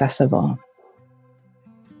and accessible.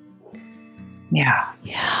 Yeah.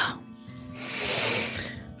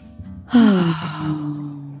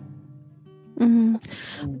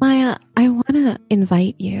 Maya, I want to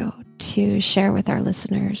invite you to share with our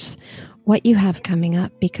listeners what you have coming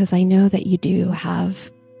up, because I know that you do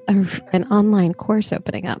have an online course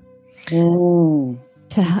opening up to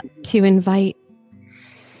invite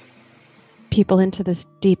people into this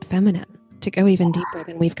deep feminine, to go even deeper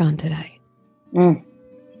than we've gone today.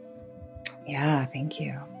 Yeah, thank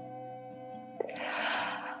you.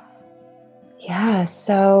 Yeah,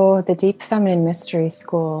 so the Deep Feminine Mystery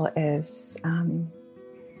School is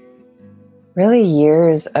really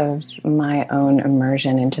years of my own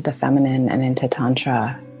immersion into the feminine and into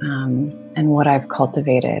Tantra, and what I've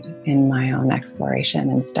cultivated in my own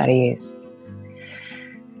exploration and studies.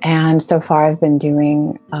 And so far I've been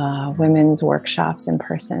doing women's workshops in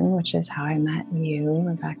person, which is how I met you,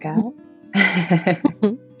 Rebecca.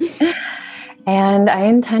 And I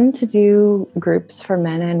intend to do groups for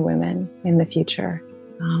men and women in the future.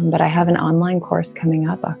 But I have an online course coming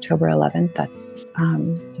up October 11th. That's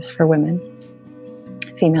just for women,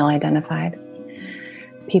 female identified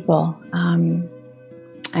people. And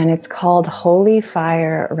it's called Holy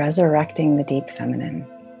Fire, Resurrecting the Deep Feminine.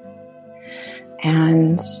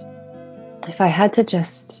 And if I had to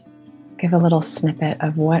just give a little snippet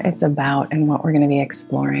of what it's about and what we're going to be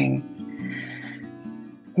exploring,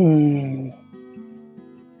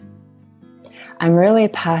 I'm really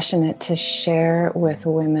passionate to share with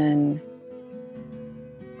women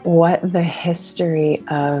what the history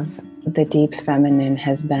of the deep feminine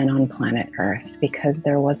has been on planet Earth, because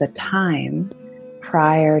there was a time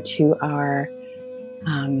prior to our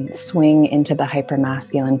swing into the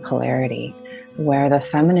hypermasculine polarity where the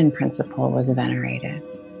feminine principle was venerated,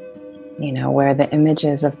 where the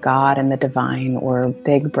images of God and the divine were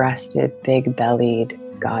big-breasted, big-bellied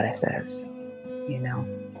goddesses,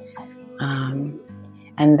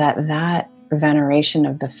 and that veneration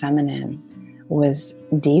of the feminine was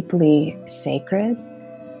deeply sacred,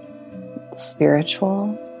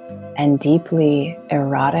 spiritual, and deeply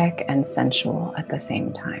erotic and sensual at the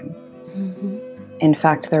same time. Mm-hmm. In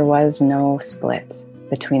fact, there was no split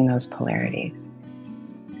between those polarities.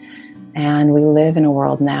 And we live in a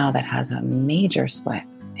world now that has a major split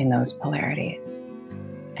in those polarities.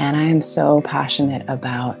 And I am so passionate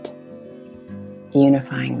about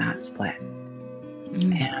unifying that split.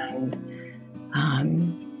 And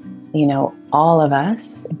All of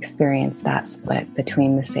us experience that split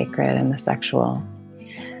between the sacred and the sexual,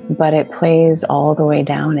 but it plays all the way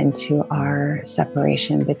down into our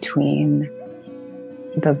separation between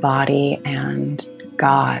the body and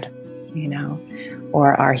God,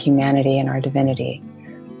 or our humanity and our divinity,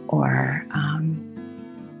 or,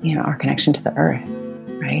 our connection to the earth,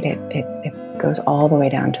 right? It goes all the way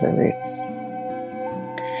down to the roots.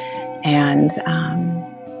 And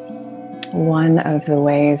one of the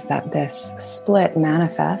ways that this split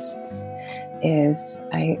manifests is,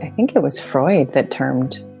 I think it was Freud that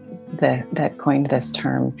coined this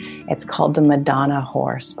term. It's called the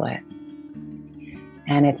Madonna-whore split.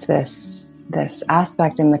 And it's this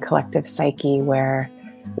aspect in the collective psyche where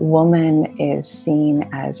woman is seen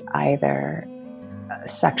as either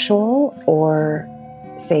sexual or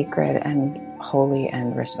sacred and holy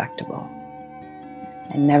and respectable.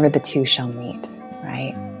 And never the two shall meet,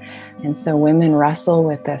 right? And so women wrestle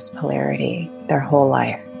with this polarity their whole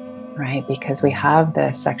life, right? Because we have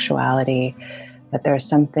this sexuality, but there's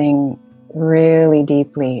something really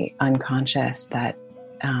deeply unconscious that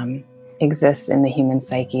exists in the human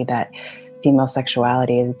psyche, that female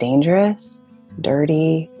sexuality is dangerous,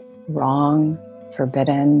 dirty, wrong,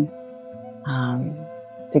 forbidden,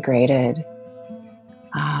 degraded.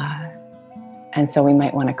 And so we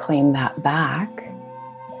might want to claim that back,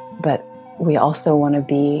 but we also want to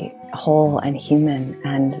be whole and human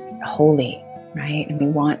and holy, right? And we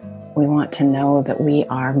want to know that we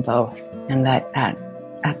are both, and that at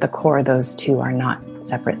the core, those two are not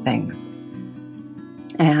separate things.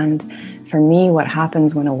 And for me, what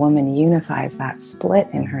happens when a woman unifies that split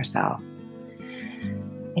in herself,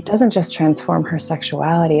 it doesn't just transform her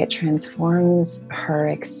sexuality, it transforms her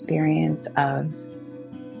experience of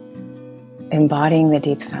embodying the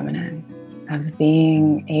deep feminine, of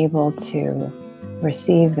being able to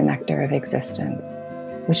receive the nectar of existence,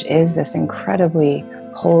 which is this incredibly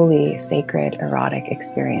holy, sacred, erotic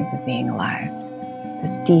experience of being alive.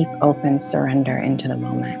 This deep, open surrender into the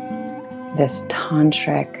moment. This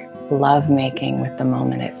tantric love-making with the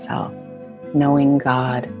moment itself, knowing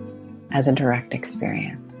God as a direct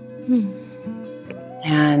experience.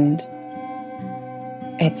 And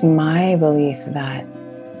it's my belief that,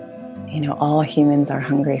 all humans are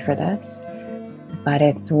hungry for this, but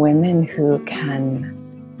it's women who can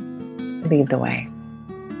lead the way.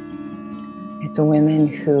 It's women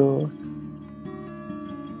who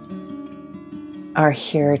are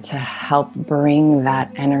here to help bring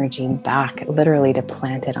that energy back, literally to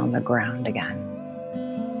plant it on the ground again.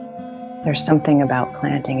 There's something about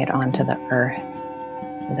planting it onto the earth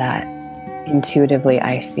that intuitively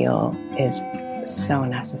I feel is so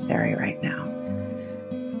necessary right now.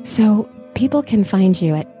 So people can find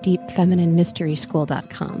you at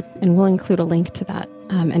deepfemininemysteryschool.com, and we'll include a link to that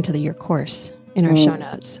and to your course in our show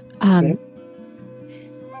notes.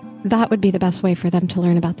 That would be the best way for them to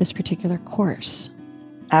learn about this particular course.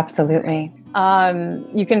 Absolutely.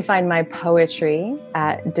 You can find my poetry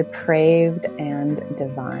at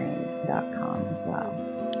depravedanddivine.com as well.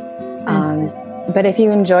 But if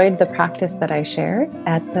you enjoyed the practice that I shared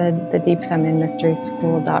at the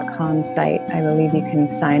deepfemininemysteryschool.com site, I believe you can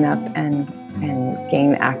sign up and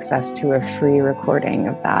gain access to a free recording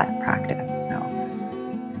of that practice. So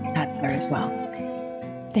that's there as well.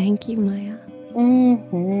 Thank you, Maya.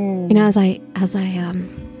 Mm-hmm. As I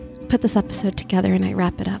put this episode together and I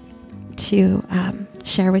wrap it up to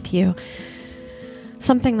share with you,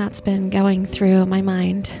 something that's been going through my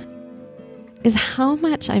mind is how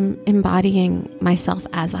much I'm embodying myself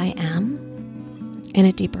as I am in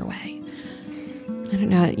a deeper way. I don't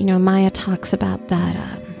know, Maya talks about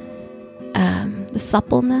that, the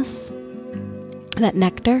suppleness, that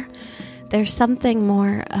nectar. There's something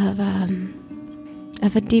more of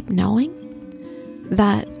a deep knowing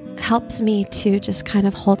that helps me to just kind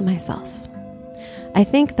of hold myself. I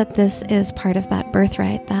think that this is part of that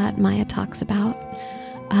birthright that Maya talks about.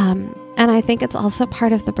 And I think it's also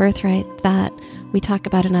part of the birthright that we talk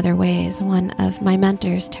about in other ways. One of my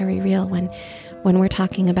mentors, Terry Real, when we're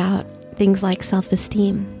talking about things like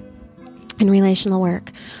self-esteem and relational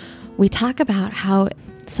work, we talk about how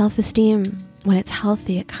self-esteem, when it's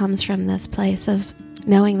healthy, it comes from this place of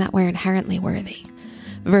knowing that we're inherently worthy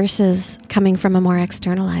versus coming from a more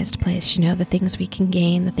externalized place, the things we can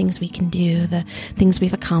gain, the things we can do, the things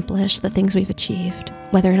we've accomplished, the things we've achieved,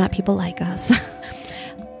 whether or not people like us.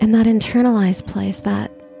 And that internalized place that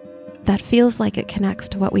feels like it connects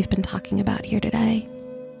to what we've been talking about here today.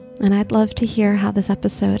 And I'd love to hear how this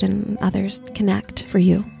episode and others connect for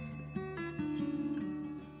you.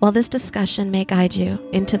 While this discussion may guide you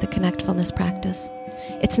into the Connectfulness practice,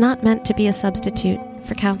 it's not meant to be a substitute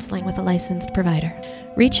for counseling with a licensed provider.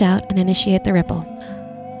 Reach out and initiate the ripple.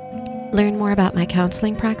 Learn more about my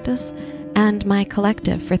counseling practice and my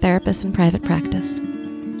collective for therapists in private practice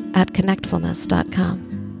at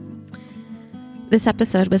connectfulness.com. This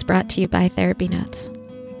episode was brought to you by Therapy Notes.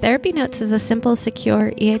 Therapy Notes is a simple,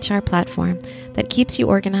 secure EHR platform that keeps you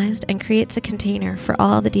organized and creates a container for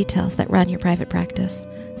all the details that run your private practice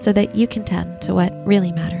so that you can tend to what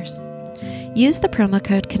really matters. Use the promo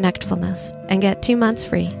code ConnectFulness and get 2 months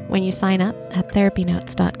free when you sign up at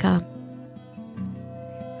therapynotes.com.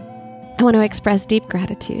 I want to express deep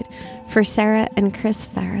gratitude for Sarah and Chris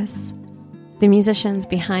Ferris, the musicians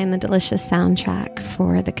behind the delicious soundtrack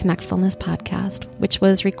for the Connectfulness podcast, which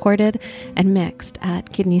was recorded and mixed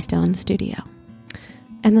at Kidney Stone Studio.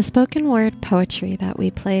 And the spoken word poetry that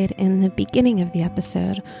we played in the beginning of the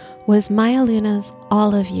episode was Maya Luna's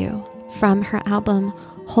All of You from her album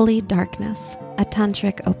Holy Darkness, a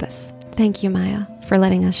tantric opus. Thank you, Maya, for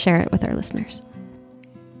letting us share it with our listeners.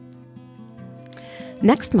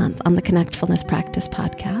 Next month on the Connectfulness Practice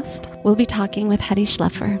podcast, we'll be talking with Hedy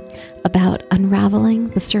Schleifer about unraveling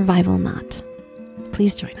the survival knot.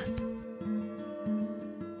 Please join us.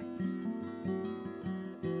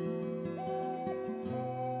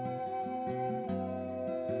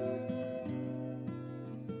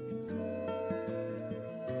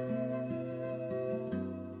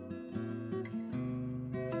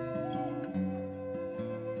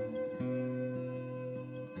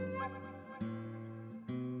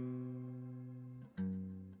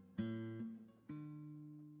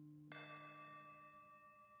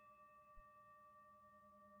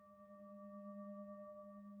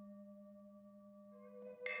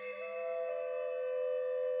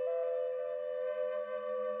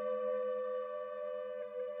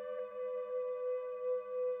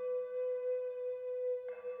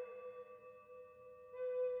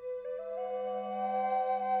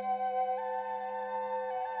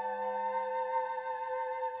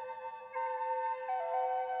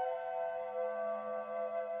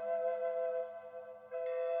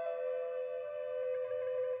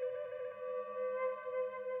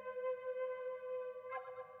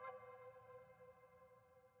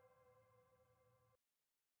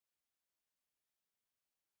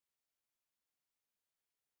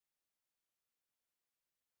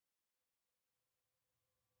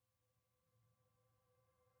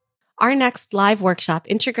 Our next live workshop,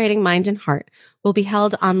 Integrating Mind and Heart, will be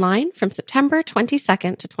held online from September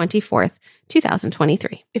 22nd to 24th,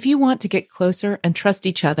 2023. If you want to get closer and trust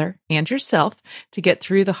each other and yourself to get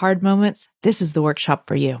through the hard moments, this is the workshop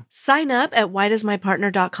for you. Sign up at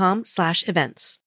whydoesmypartner.com/events.